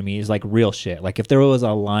fear into me is like real shit. Like if there was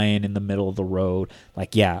a lion in the middle of the road,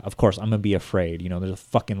 like yeah, of course I'm gonna be afraid. You know, there's a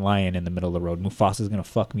fucking lion in the middle of the road. Mufasa's gonna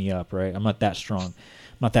fuck me up, right? I'm not that strong.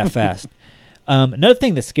 I'm not that fast. Another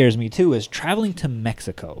thing that scares me too is traveling to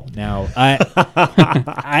Mexico. Now,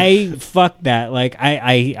 I fuck that. Like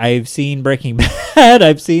I've seen Breaking Bad.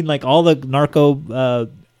 I've seen like all the narco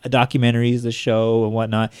documentaries, the show and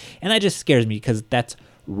whatnot, and that just scares me because that's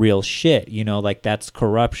real shit. You know, like that's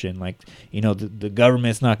corruption. Like, you know, the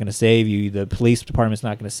government's not going to save you. The police department's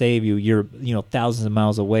not going to save you. You're, you know, thousands of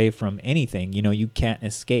miles away from anything. You know, you can't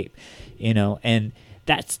escape. You know, and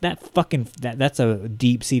that's a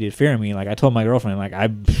deep-seated fear in me. Like I told my girlfriend, like I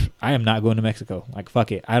am not going to Mexico. Like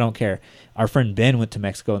fuck it, I don't care. Our friend Ben went to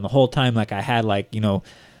Mexico, and the whole time, like I had like, you know,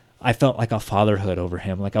 I felt like a fatherhood over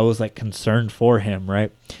him. Like I was like concerned for him,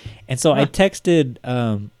 right? And so I texted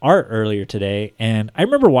Art earlier today, and I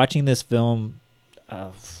remember watching this film.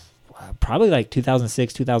 probably like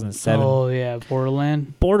 2006, 2007. Oh yeah,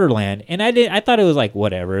 Borderland, and I thought it was like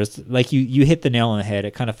whatever. It's like you hit the nail on the head.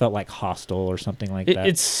 It kind of felt like Hostel or something like that.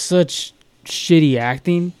 It's such shitty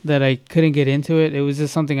acting that I couldn't get into it. It was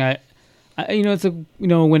just something I it's a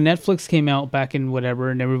when Netflix came out back in whatever,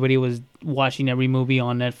 and everybody was watching every movie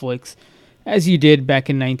on Netflix, as you did back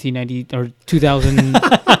in 1990 or 2000,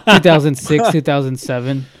 2006,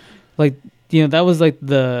 2007. Like that was like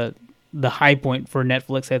the high point for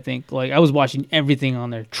Netflix. I think like I was watching everything on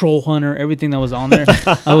there, Troll Hunter, everything that was on there.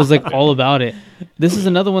 I was like all about it. This is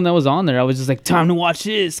another one that was on there. I was just like, time to watch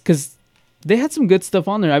this, because they had some good stuff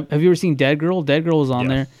on there. Have you ever seen Dead Girl? Dead Girl was on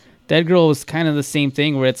there. Dead Girl was kind of the same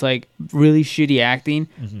thing, where it's like really shitty acting,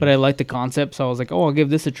 but I liked the concept, so I was like, oh, I'll give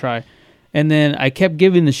this a try. And then I kept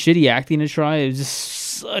giving the shitty acting a try. It was just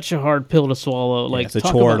such a hard pill to swallow. Yeah, like it's a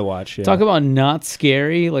chore to watch. Yeah. Talk about not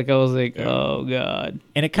scary. Like I was like, oh god.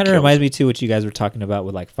 And it kind of reminds me too what you guys were talking about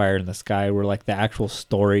with like Fire in the Sky, where like the actual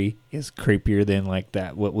story is creepier than like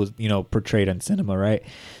that what was portrayed on cinema, right?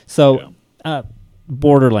 So,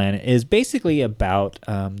 Borderland is basically about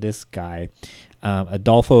this guy,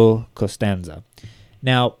 Adolfo Costanza.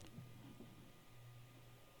 Now,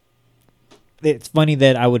 it's funny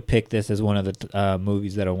that I would pick this as one of the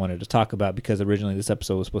movies that I wanted to talk about, because originally this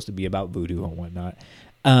episode was supposed to be about voodoo and whatnot.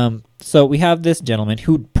 So we have this gentleman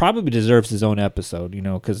who probably deserves his own episode,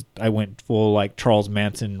 because I went full like Charles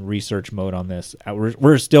Manson research mode on this.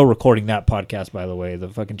 We're still recording that podcast, by the way, the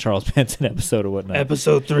fucking Charles Manson episode or whatnot.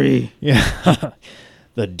 Episode 3. Yeah.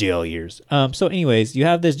 The deal years. So anyways, you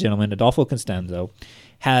have this gentleman, Adolfo Costanzo,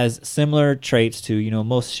 has similar traits to,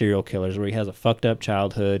 most serial killers, where he has a fucked up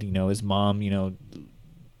childhood. His mom,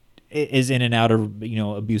 is in and out of,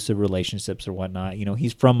 abusive relationships or whatnot.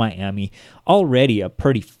 He's from Miami, already a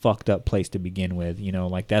pretty fucked up place to begin with.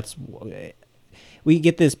 Like that's, we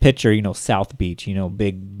get this picture, South Beach,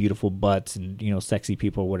 big, beautiful butts and, sexy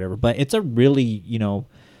people or whatever. But it's a really,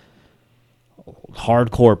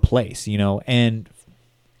 hardcore place, and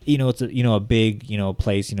it's a big,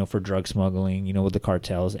 place, for drug smuggling, with the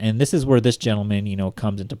cartels. And this is where this gentleman,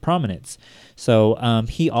 comes into prominence. So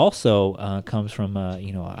he also comes from,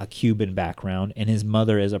 a Cuban background, and his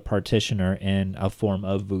mother is a practitioner in a form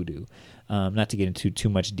of voodoo. Not to get into too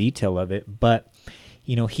much detail of it, but,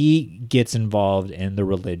 he gets involved in the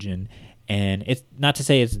religion. And it's not to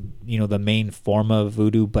say it's, the main form of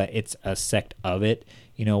voodoo, but it's a sect of it,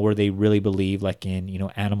 where they really believe like in,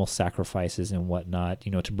 animal sacrifices and whatnot,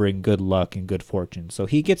 to bring good luck and good fortune. So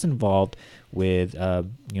he gets involved with,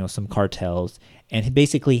 some cartels, and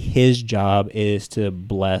basically his job is to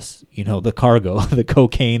bless, the cargo, the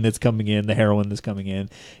cocaine that's coming in, the heroin that's coming in,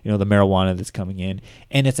 the marijuana that's coming in,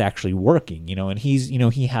 and it's actually working, and he's,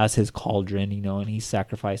 he has his cauldron, and he's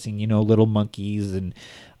sacrificing, little monkeys and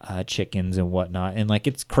chickens and whatnot. And like,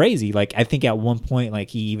 it's crazy. Like, I think at one point, like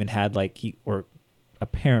he even had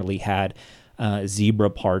apparently had zebra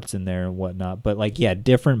parts in there and whatnot, but like, yeah,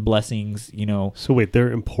 different blessings, So wait,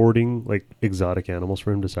 they're importing like exotic animals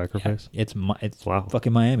for him to sacrifice? Yeah, it's wow.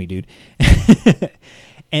 Fucking Miami, dude.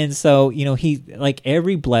 And so, he like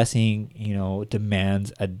every blessing,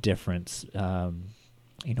 demands a different,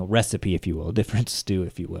 recipe, if you will, different stew,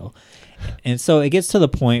 if you will. And so it gets to the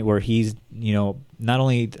point where he's, not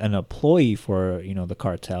only an employee for, the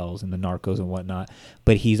cartels and the narcos and whatnot,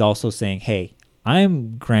 but he's also saying, hey,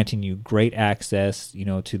 I'm granting you great access,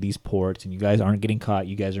 to these ports, and you guys aren't getting caught.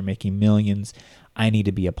 You guys are making millions. I need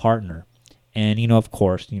to be a partner. And, of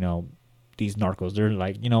course, these narcos, they're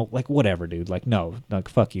like, like whatever, dude. Like, no, like,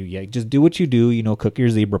 fuck you. Yeah, just do what you do, cook your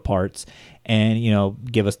zebra parts and,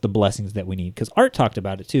 give us the blessings that we need. Because Art talked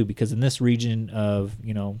about it too, because in this region of,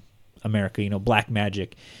 America, black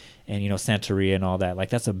magic and, Santeria and all that, like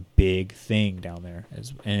that's a big thing down there.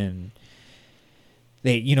 And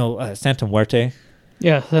they, Santa Muerte.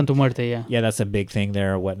 Yeah, Santa Muerte, yeah. Yeah, that's a big thing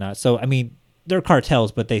there or whatnot. So, I mean, they're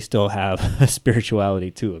cartels, but they still have a spirituality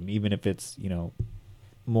to them, even if it's,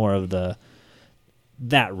 more of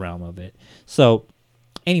that realm of it. So,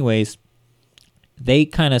 anyways, they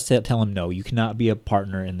kind of tell him, no, you cannot be a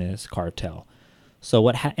partner in this cartel. So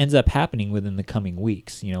what ends up happening within the coming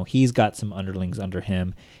weeks, he's got some underlings under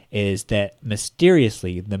him, is that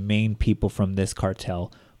mysteriously the main people from this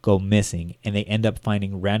cartel go missing, and they end up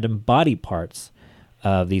finding random body parts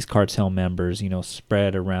of these cartel members,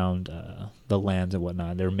 spread around the lands and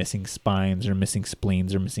whatnot. They're missing spines, they're missing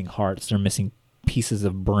spleens, they're missing hearts, they're missing pieces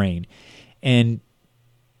of brain. And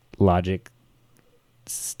logic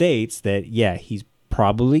states that, yeah, he's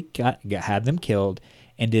probably had them killed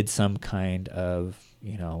and did some kind of,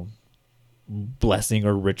 blessing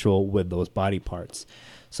or ritual with those body parts.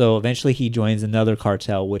 So eventually he joins another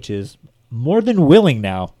cartel, which is more than willing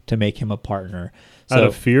now to make him a partner. So Out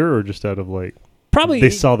of fear or just out of like probably they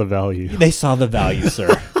saw the value? They saw the value, sir.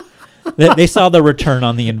 They saw the return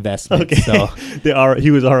on the investment. Okay. So He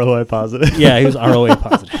was ROI positive. yeah, he was ROA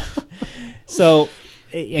positive. So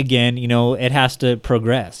again, it has to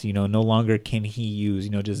progress. No longer can he use,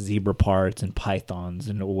 just zebra parts and pythons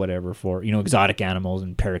and whatever for, exotic animals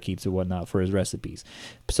and parakeets and whatnot for his recipes.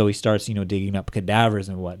 So he starts, digging up cadavers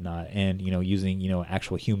and whatnot and, using,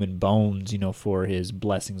 actual human bones, for his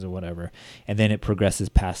blessings or whatever. And then it progresses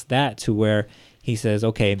past that to where he says,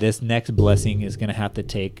 okay, this next blessing is going to have to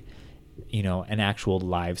take, an actual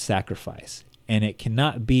live sacrifice. And it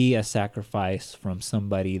cannot be a sacrifice from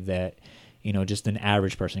somebody that, just an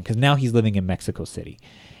average person, because now he's living in Mexico City.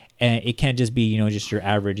 And it can't just be, just your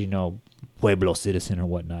average, Pueblo citizen or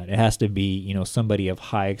whatnot. It has to be, somebody of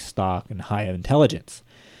high stock and high intelligence.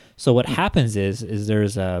 So what happens is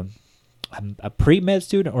there's a pre-med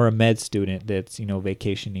student or a med student that's,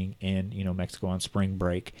 vacationing in, Mexico on spring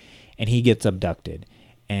break, and he gets abducted.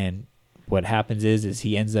 And what happens is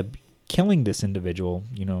he ends up killing this individual,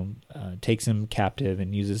 takes him captive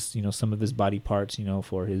and uses, some of his body parts,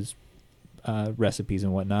 for his recipes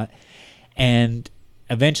and whatnot. And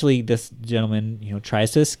eventually this gentleman,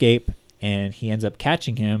 tries to escape, and he ends up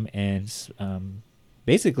catching him and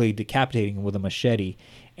basically decapitating him with a machete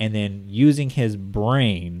and then using his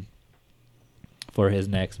brain for his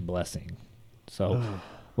next blessing. So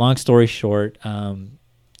long story short,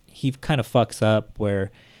 he kind of fucks up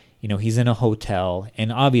where, he's in a hotel,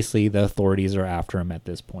 and obviously the authorities are after him at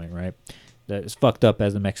this point, right? As fucked up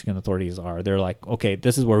as the Mexican authorities are, they're like, okay,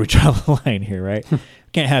 this is where we draw the line here, right?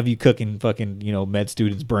 Can't have you cooking fucking, med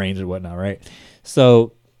students' brains or whatnot, right?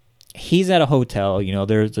 So he's at a hotel,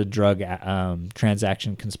 there's a drug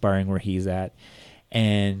transaction conspiring where he's at,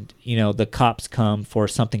 and, the cops come for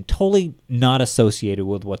something totally not associated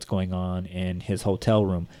with what's going on in his hotel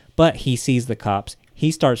room. But he sees the cops,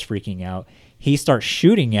 he starts freaking out, he starts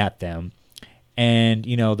shooting at them. And,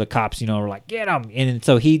 the cops, are like, get him. And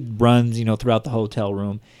so he runs, throughout the hotel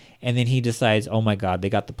room. And then he decides, oh, my God, they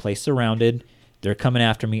got the place surrounded. They're coming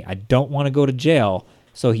after me. I don't want to go to jail.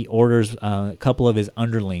 So he orders a couple of his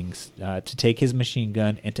underlings to take his machine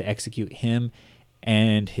gun and to execute him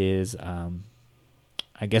and his,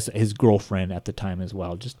 I guess, his girlfriend at the time as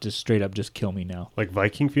well. Just straight up, just kill me now. Like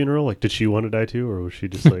Viking funeral? Like, did she want to die too? Or was she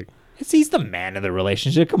just like... He's the man of the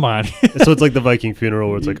relationship. Come on. So it's like the Viking funeral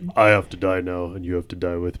where it's like, I have to die now and you have to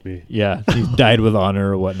die with me. Yeah, he died with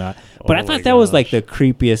honor or whatnot. But I thought that was like the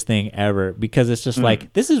creepiest thing ever, because it's just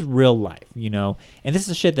like, this is real life, and this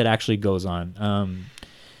is shit that actually goes on.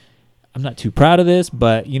 I'm not too proud of this,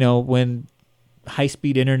 but, when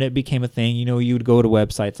high-speed internet became a thing, you would go to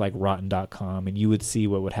websites like rotten.com and you would see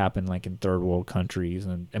what would happen like in third world countries.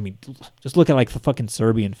 And I mean, just look at like the fucking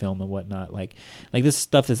Serbian film and whatnot. Like this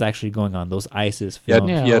stuff is actually going on. Those ISIS films.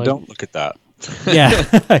 Yeah, don't look at that.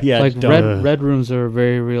 Yeah. Yeah. Like red rooms are a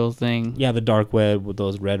very real thing. Yeah, the dark web with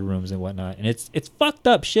those red rooms and whatnot. And it's fucked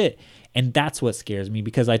up shit. And that's what scares me,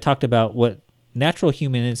 because I talked about what natural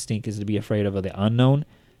human instinct is to be afraid of the unknown.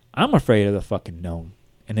 I'm afraid of the fucking known.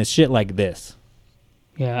 And it's shit like this.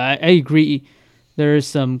 Yeah, I agree. There is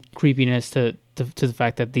some creepiness to the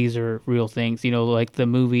fact that these are real things. Like the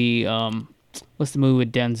movie, what's the movie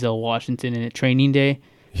with Denzel Washington in it? Training Day.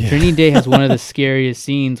 Yeah. Training Day has one of the scariest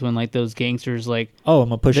scenes when like those gangsters like, oh, I'm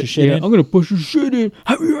gonna push your shit in. I'm gonna push your shit in.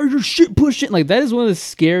 How are your shit pushing? Like that is one of the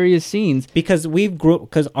scariest scenes. Because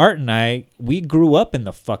Art and I, we grew up in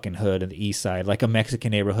the fucking hood in the East Side, like a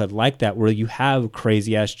Mexican neighborhood like that, where you have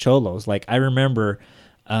crazy ass cholos. Like I remember,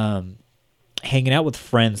 hanging out with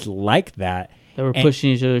friends like that. That were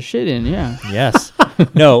pushing each other's shit in, yeah. Yes.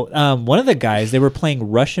 No, one of the guys, they were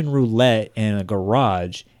playing Russian roulette in a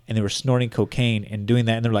garage, and they were snorting cocaine and doing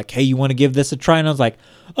that, and they're like, hey, you want to give this a try? And I was like,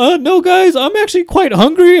 no, guys, I'm actually quite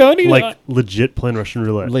hungry. I need legit playing Russian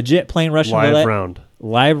roulette. Legit playing Russian roulette.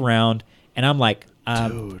 Live round. And I'm like,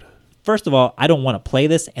 dude. First of all, I don't want to play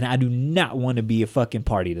this, and I do not want to be a fucking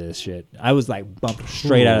party to this shit. I was like bumped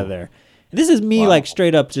straight out of there. This is me, like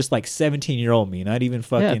straight up, just like 17-year-old me, not even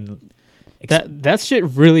fucking. Yeah. That shit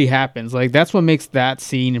really happens. Like that's what makes that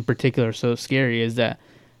scene in particular so scary, is that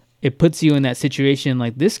it puts you in that situation.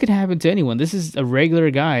 Like this could happen to anyone. This is a regular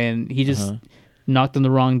guy, and he just knocked on the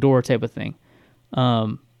wrong door, type of thing.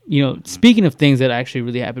 Speaking of things that actually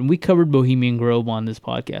really happened, we covered Bohemian Grove on this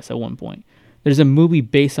podcast at one point. There's a movie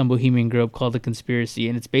based on Bohemian Grove called The Conspiracy,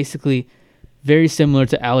 and it's basically very similar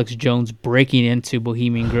to Alex Jones breaking into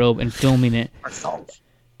Bohemian Grove and filming it.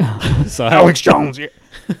 So Alex Jones. Yeah.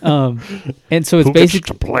 And so it's Who gets basically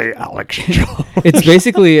to play Alex Jones? it's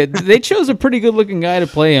basically they chose a pretty good looking guy to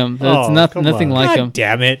play him. That's Oh, nothing come on. like God him.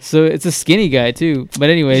 damn it! So it's a skinny guy too. But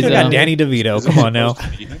anyways, Should've got Danny DeVito. Is Come it on now.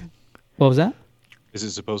 supposed to be him? what was that? Is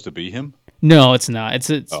it supposed to be him? No, it's not. It's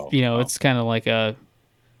Oh, it's kind of like a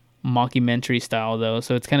mockumentary style though.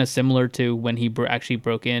 So it's kind of similar to when he actually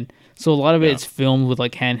broke in. So a lot of it's filmed with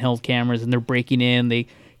like handheld cameras, and they're breaking in. They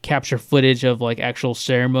capture footage of like actual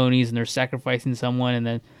ceremonies, and they're sacrificing someone, and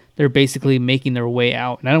then they're basically making their way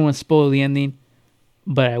out. And I don't want to spoil the ending,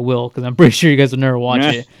 but I will because I'm pretty sure you guys will never watch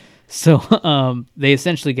it. So they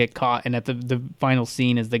essentially get caught, and at the final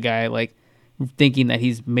scene is the guy like thinking that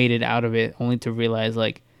he's made it out of it, only to realize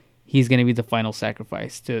like he's gonna be the final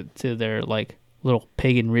sacrifice to their like little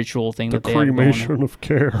pagan ritual thing The that they have going on. cremation of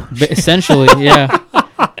care. But essentially, yeah.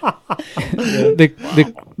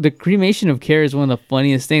 The cremation of care is one of the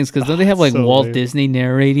funniest things because don't they have like So Walt lame. Disney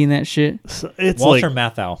narrating that shit? So it's Walter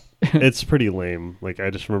like Matthau. it's pretty lame. Like I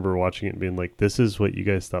just remember watching it and being like, "This is what you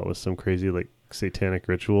guys thought was some crazy like satanic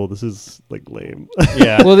ritual. This is like lame."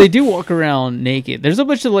 Yeah. Well, they do walk around naked. There's a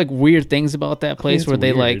bunch of like weird things about that place it's where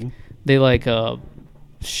they weird.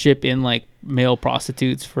 ship in like male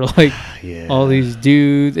prostitutes for like Yeah. all these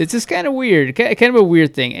dudes. It's just kind of weird. Kind of a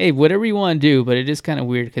weird thing. Hey, whatever you want to do, but it is kind of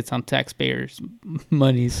weird because it's on taxpayers'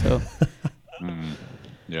 money. So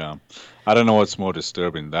Yeah, I don't know what's more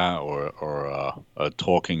disturbing, that or a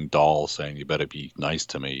talking doll saying you better be nice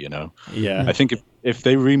to me. You know. Yeah. I think if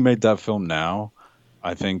they remade that film now,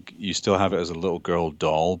 I think you still have it as a little girl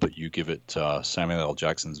doll, but you give it Samuel L.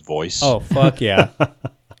 Jackson's voice. Oh fuck yeah.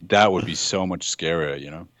 That would be so much scarier.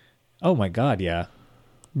 You know. Oh my god, yeah.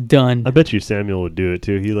 done. I bet you Samuel would do it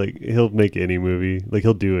too. He'll make any movie. Like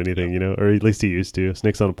he'll do anything, you know, or at least he used to.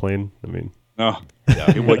 Snakes on a Plane. I mean, No.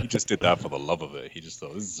 Yeah. Well, he just did that for the love of it. He just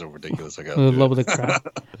thought, this is so ridiculous. I got For the love of the crap.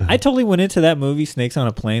 I totally went into that movie, Snakes on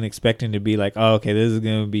a Plane, expecting to be like, oh, okay, this is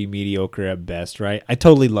going to be mediocre at best, right? I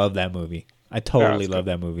totally love that movie. I totally it's love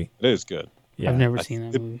good. that movie. It is good. Yeah. I've never seen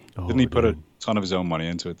that movie. Didn't he put a dude. ton of his own money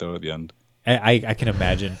into it, though, at the end? I can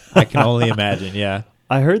imagine. I can only imagine, yeah.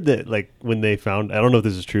 I heard that like when they found, I don't know if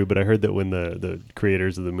this is true, but I heard that when the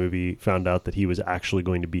creators of the movie found out that he was actually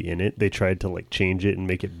going to be in it, they tried to like change it and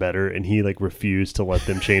make it better, and he like refused to let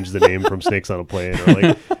them change the name from Snakes on a Plane or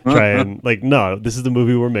like try and like, no, this is the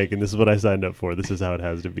movie we're making. This is what I signed up for. This is how it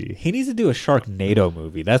has to be. He needs to do a Sharknado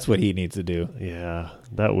movie. That's what he needs to do. Yeah,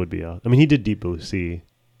 that would be. I mean, he did Deep Blue Sea,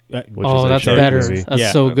 which Oh, is a that's shark better. movie. That's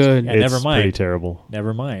Yeah. so good. Yeah, It's never mind. pretty terrible.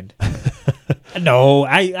 Never mind. No,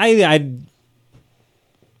 I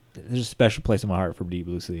there's a special place in my heart for Deep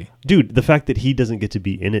Blue Sea. Dude, the fact that he doesn't get to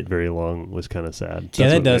be in it very long was kind of sad. Yeah,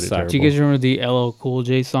 that what does made it suck. Do you guys remember the LL Cool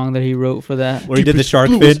J song that he wrote for that? Where he did the shark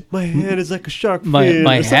Blue fin. is- My hand is like a shark My fin.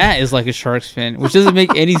 my Or something. hat is like a shark's fin, which doesn't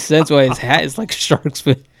make any sense why his hat is like a shark's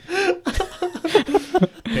fin.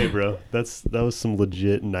 Hey, bro, that was some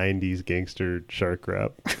legit '90s gangster shark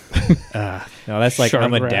rap. No, that's like Shark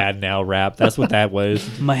I'm a rap. dad now rap. That's what that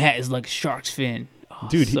was. My hat is like a shark's fin. Oh,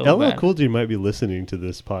 Dude, so LL bad. Cool J might be listening to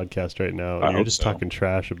this podcast right now. I And you're hope just so. talking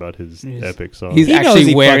trash about his epic song. He's He knows actually he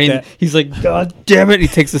fucked wearing. that. He's like, God damn it! He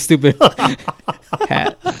takes the stupid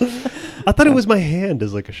hat. I thought it was my hand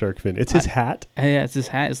is like a shark fin. It's his hat. Yeah, it's his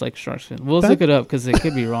hat is like a shark's fin. Well, let's look it up because it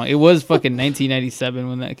could be wrong. It was fucking 1997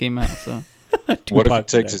 when that came out. So What if he Tupac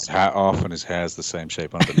takes said. his hat off and his hair's the same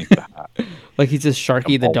shape underneath the hat? like he's just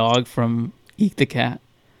Sharky the Oh. dog from Eek the Cat.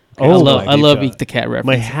 Oh, I love God. Eek the Cat reference.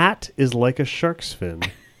 My hat is like a shark's fin.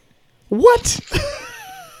 What?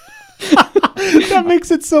 That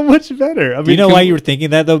makes it so much better. I mean, Do you know why you were thinking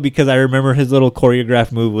that though? Because I remember his little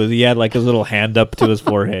choreographed move was he had like his little hand up to his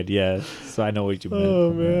forehead. Yeah, so I know what you meant. Oh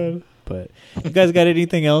from that. man. But you guys got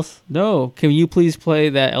anything else? No, can you please play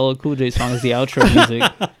that LL Cool J song as the outro music?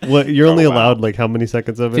 What? You're only Oh, wow. allowed like how many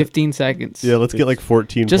seconds of it? 15 seconds. Yeah, let's get like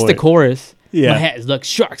 14. Just the points. chorus. Yeah. My hat is like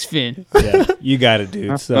shark's fin. Yeah, you got it,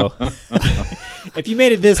 dude. So if you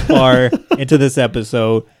made it this far into this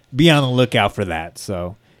episode, be on the lookout for that.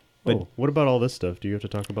 So, but Oh, what about all this stuff? Do you have to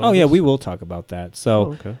talk about? oh yeah, this? we will talk about that.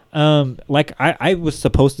 So, Oh, okay. like I was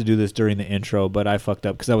supposed to do this during the intro, but I fucked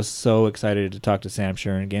up because I was so excited to talk to Sam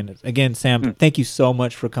Sharon again. Again, Sam, thank you so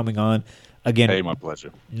much for coming on. Again, Hey, my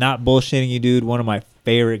pleasure. not bullshitting you, dude. One of my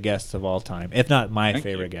favorite guests of all time, if not my Thank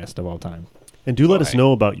favorite you. guest of all time. And do let us Bye.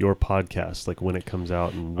 know about your podcast, like when it comes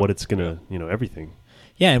out and what it's gonna, everything.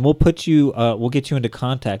 Yeah, and we'll put you, we'll get you into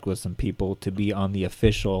contact with some people to be on the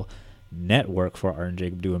official network for Art and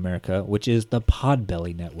Jacob Do America, which is the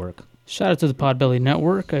Podbelly Network. Shout out to the Podbelly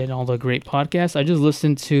Network and all the great podcasts. I just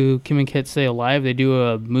listened to Kim and Kit Say Alive. They do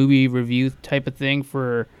a movie review type of thing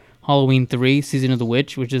for Halloween 3, Season of the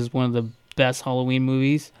Witch, which is one of the best Halloween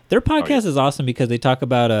movies. Their podcast is awesome because they talk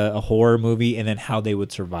about a horror movie and then how they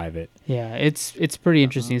would survive it. Yeah, it's pretty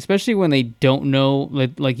interesting, especially when they don't know.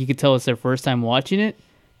 Like you could tell it's their first time watching it,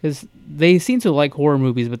 because they seem to like horror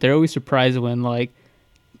movies, but they're always surprised when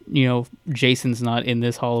Jason's not in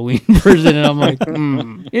this Halloween version, and I'm like,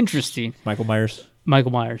 interesting. Michael Myers.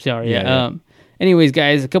 Sorry, yeah. Yeah. Anyways,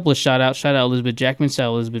 guys, a couple of shout-outs. Shout out Elizabeth Jackman, shout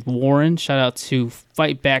out Elizabeth Warren. Shout out to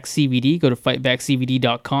Fight Back CBD. Go to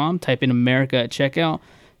fightbackcbd.com, type in America at checkout,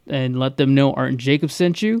 and let them know Art and Jacob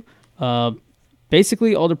sent you.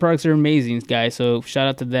 Basically, all the products are amazing, guys, so shout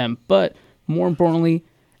out to them. But more importantly,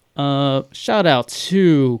 shout out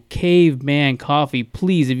to Caveman Coffee.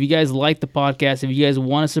 Please, if you guys like the podcast, if you guys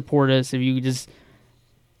want to support us, if you just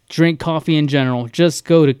drink coffee in general, just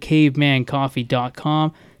go to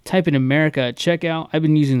cavemancoffee.com. Type in America at checkout. I've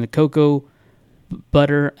been using the cocoa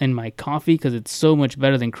butter in my coffee because it's so much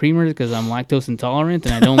better than creamers because I'm lactose intolerant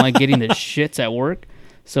and I don't like getting the shits at work.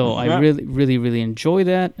 So I really, really, really enjoy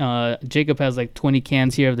that. Jacob has like 20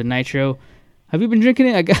 cans here of the Nitro. Have you been drinking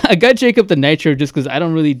it? I got Jacob the Nitro just because I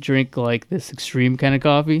don't really drink like this extreme kind of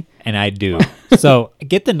coffee. And I do. So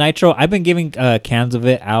get the Nitro. I've been giving cans of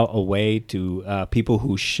it out away to people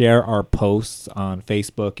who share our posts on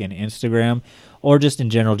Facebook and Instagram, or just in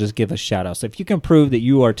general, just give a shout out. So if you can prove that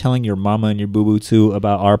you are telling your mama and your boo-boo too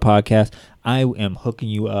about our podcast, I am hooking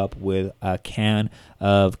you up with a can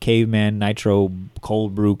of Caveman Nitro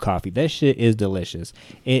cold brew coffee. That shit is delicious.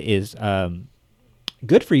 It is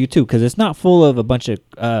good for you too, because it's not full of a bunch of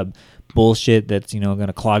bullshit that's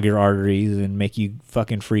gonna clog your arteries and make you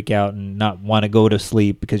fucking freak out and not want to go to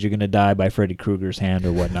sleep because you're gonna die by Freddy Krueger's hand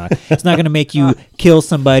or whatnot. It's not gonna make you kill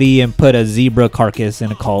somebody and put a zebra carcass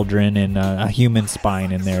in a cauldron and a human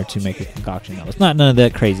spine in there to make a concoction. No, it's not none of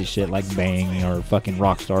that crazy shit like Bang or fucking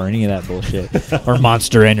Rockstar or any of that bullshit or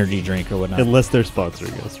Monster Energy drink or whatnot. Unless they're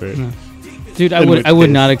sponsoring us, right? Dude, I would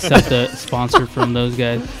not accept a sponsor from those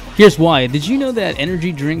guys. Here's why. Did you know that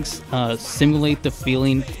energy drinks simulate the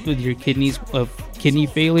feeling with your kidneys of kidney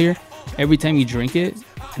failure every time you drink it?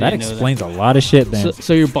 That explains a lot of shit, then.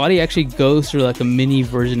 So your body actually goes through like a mini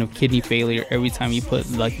version of kidney failure every time you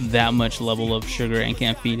put like that much level of sugar and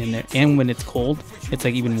caffeine in there. And when it's cold, it's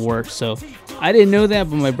like even worse. So I didn't know that,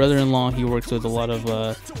 but my brother-in-law, he works with a lot of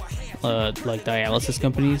like dialysis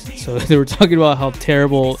companies, so they were talking about how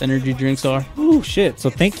terrible energy drinks are. Oh shit! So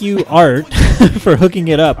thank you, Art, for hooking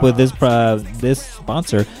it up with this this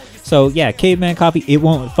sponsor. So yeah, Caveman Coffee. It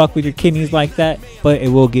won't fuck with your kidneys like that, but it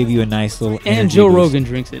will give you a nice little. And Joe boost. Rogan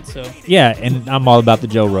drinks it, so yeah. And I'm all about the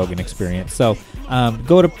Joe Rogan experience. So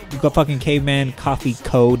go fucking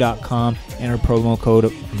cavemancoffeeco.com. Enter promo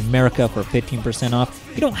code America for 15% off.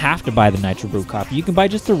 You don't have to buy the Nitro Brew coffee. You can buy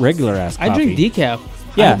just the regular ass coffee. I drink decaf.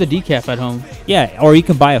 Yeah. I have the decaf at home. Yeah, or you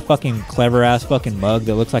can buy a fucking clever ass fucking mug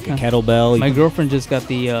that looks like a kettlebell. My girlfriend just got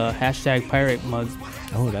the hashtag pirate mug.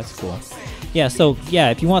 Oh, that's cool. Yeah, so yeah,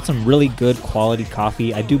 if you want some really good quality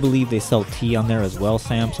coffee, I do believe they sell tea on there as well,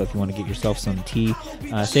 Sam. So if you want to get yourself some tea,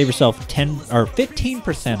 save yourself 10 or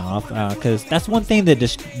 15% off, because that's one thing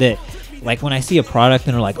that like when I see a product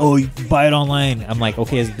and they're like, oh, you can buy it online, I'm like,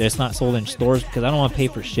 okay, it's not sold in stores because I don't want to pay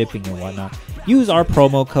for shipping and whatnot. Use our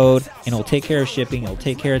promo code and it'll take care of shipping, it'll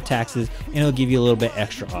take care of taxes, and it'll give you a little bit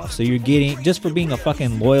extra off. So you're getting, just for being a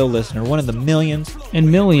fucking loyal listener, one of the millions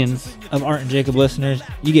of Art and Jacob listeners,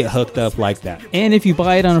 you get hooked up like that. And if you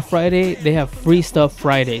buy it on a Friday, they have free stuff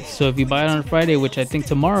Friday. So if you buy it on a Friday, which I think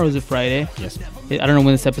tomorrow is a Friday. Yes. I don't know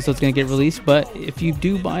when this episode's going to get released, but if you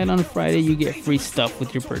do buy it on a Friday, you get free stuff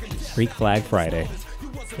with your purchase. Freak Flag Friday.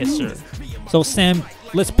 Yes, sir. So Sam,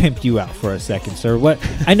 let's pimp you out for a second, sir. What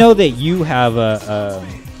I know that you have a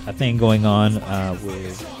thing going on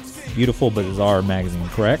with Beautiful Bizarre magazine,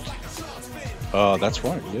 correct? That's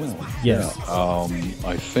right. Yeah. Yes. Yeah.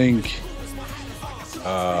 I think.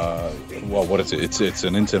 Well, what is it? It's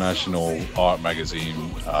an international art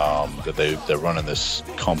magazine that they're running this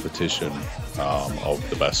competition of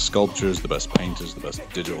the best sculptures, the best painters, the best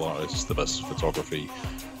digital artists, the best photography.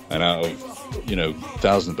 And out of,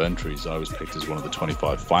 thousands of entries, I was picked as one of the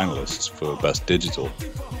 25 finalists for Best Digital.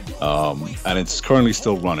 And it's currently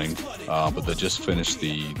still running, but they just finished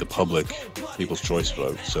the public People's Choice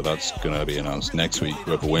vote. So that's going to be announced next week.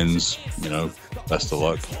 Whoever wins, best of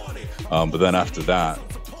luck. But then after that,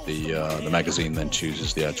 the magazine then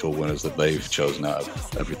chooses the actual winners that they've chosen out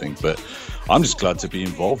of everything. But I'm just glad to be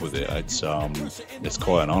involved with it. It's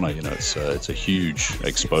quite an honor. It's a huge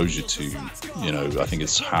exposure to, I think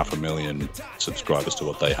it's 500,000 subscribers to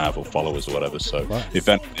what they have, or followers or whatever. So if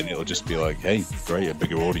anything, it'll just be like, hey, great, a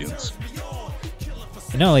bigger audience.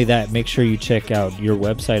 And not only that, make sure you check out your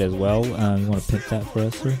website as well. You want to pick that for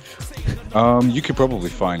us, sir? You could probably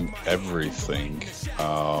find everything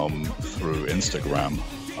through Instagram.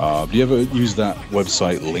 Do you ever use that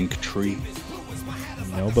website Linktree?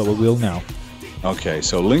 No, but we will now. Okay,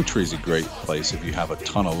 so Linktree is a great place if you have a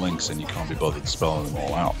ton of links and you can't be bothered spelling them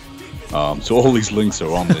all out. So all these links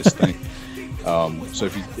are on this thing. So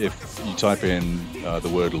if you type in the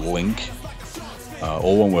word link,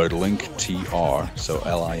 all one word, linktr, so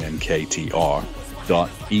linktr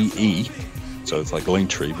 .ee, so it's like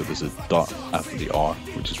Linktree, but there's a dot after the R,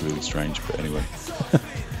 which is really strange, but anyway. /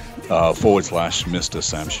 Mr.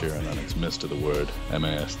 Sam Sheeran, and then it's Mr. the word,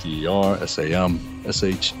 MASTER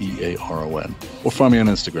SAMSHEARON. Or find me on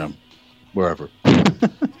Instagram, wherever.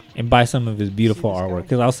 And buy some of his beautiful artwork.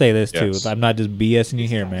 Because I'll say this too, Yes. I'm not just BSing you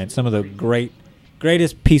here, man. Some of the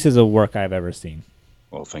greatest pieces of work I've ever seen.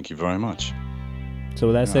 Well, thank you very much. So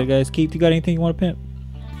with that said, guys, Keith, you got anything you want to pimp?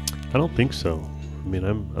 I don't think so. I mean,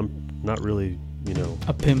 I'm not really,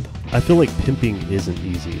 A pimp. I feel like pimping isn't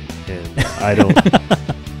easy, and I don't,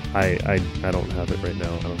 I don't have it right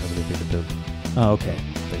now. I don't have anything to pimp. Oh, okay.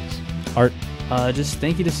 Thanks. Art. Just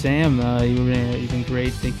thank you to Sam. You've been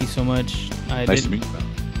great. Thank you so much. Nice to meet you, man.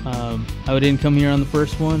 I didn't come here on the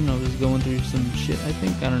first one. I was going through some shit. I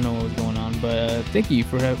don't know what was going on, but thank you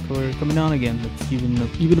for coming on again. It's even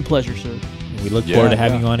a pleasure, sir. We look forward to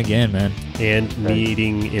having you on again, man. And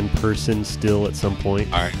meeting in person still at some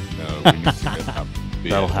point. All right, we need to get that.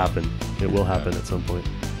 That'll happen. It will happen at some point.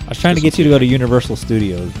 I was trying to get you to go to Universal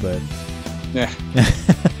Studios, but Yeah.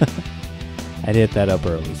 I'd hit that up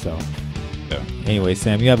early, so. Yeah. Anyway,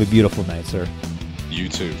 Sam, you have a beautiful night, sir. You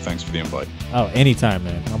too. Thanks for the invite. Oh, anytime,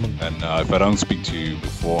 man. And if I don't speak to you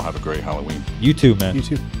before, have a great Halloween. You too, man. You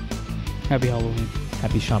too. Happy Halloween.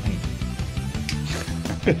 Happy champagne.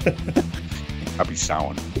 Happy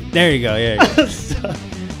Samhain. There you go. Yeah. At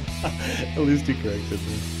least you corrected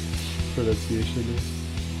the pronunciation.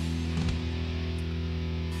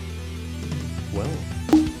 Well,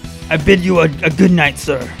 I bid you a good night,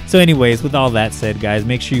 sir. So anyways, with all that said, guys,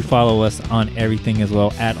 make sure you follow us on everything as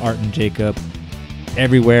well, at Art and Jacob.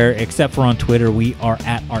 Everywhere except for on Twitter, we are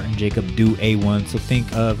at Art and Jacob Do A1. So think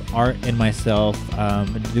of Art and myself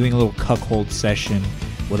doing a little cuckold session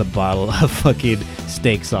with a bottle of fucking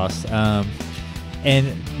steak sauce.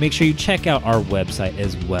 And make sure you check out our website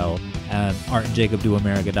as well,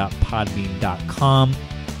 artandjacobdoamerica.podbean.com,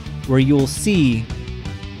 where you'll see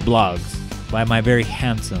blogs by my very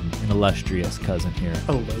handsome and illustrious cousin here.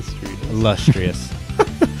 Illustrious.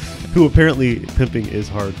 who apparently pimping is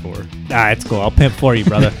hard for. It's cool. I'll pimp for you,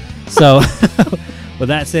 brother. So, with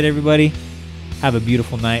that said, everybody, have a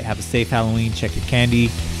beautiful night. Have a safe Halloween. Check your candy.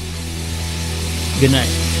 Good night.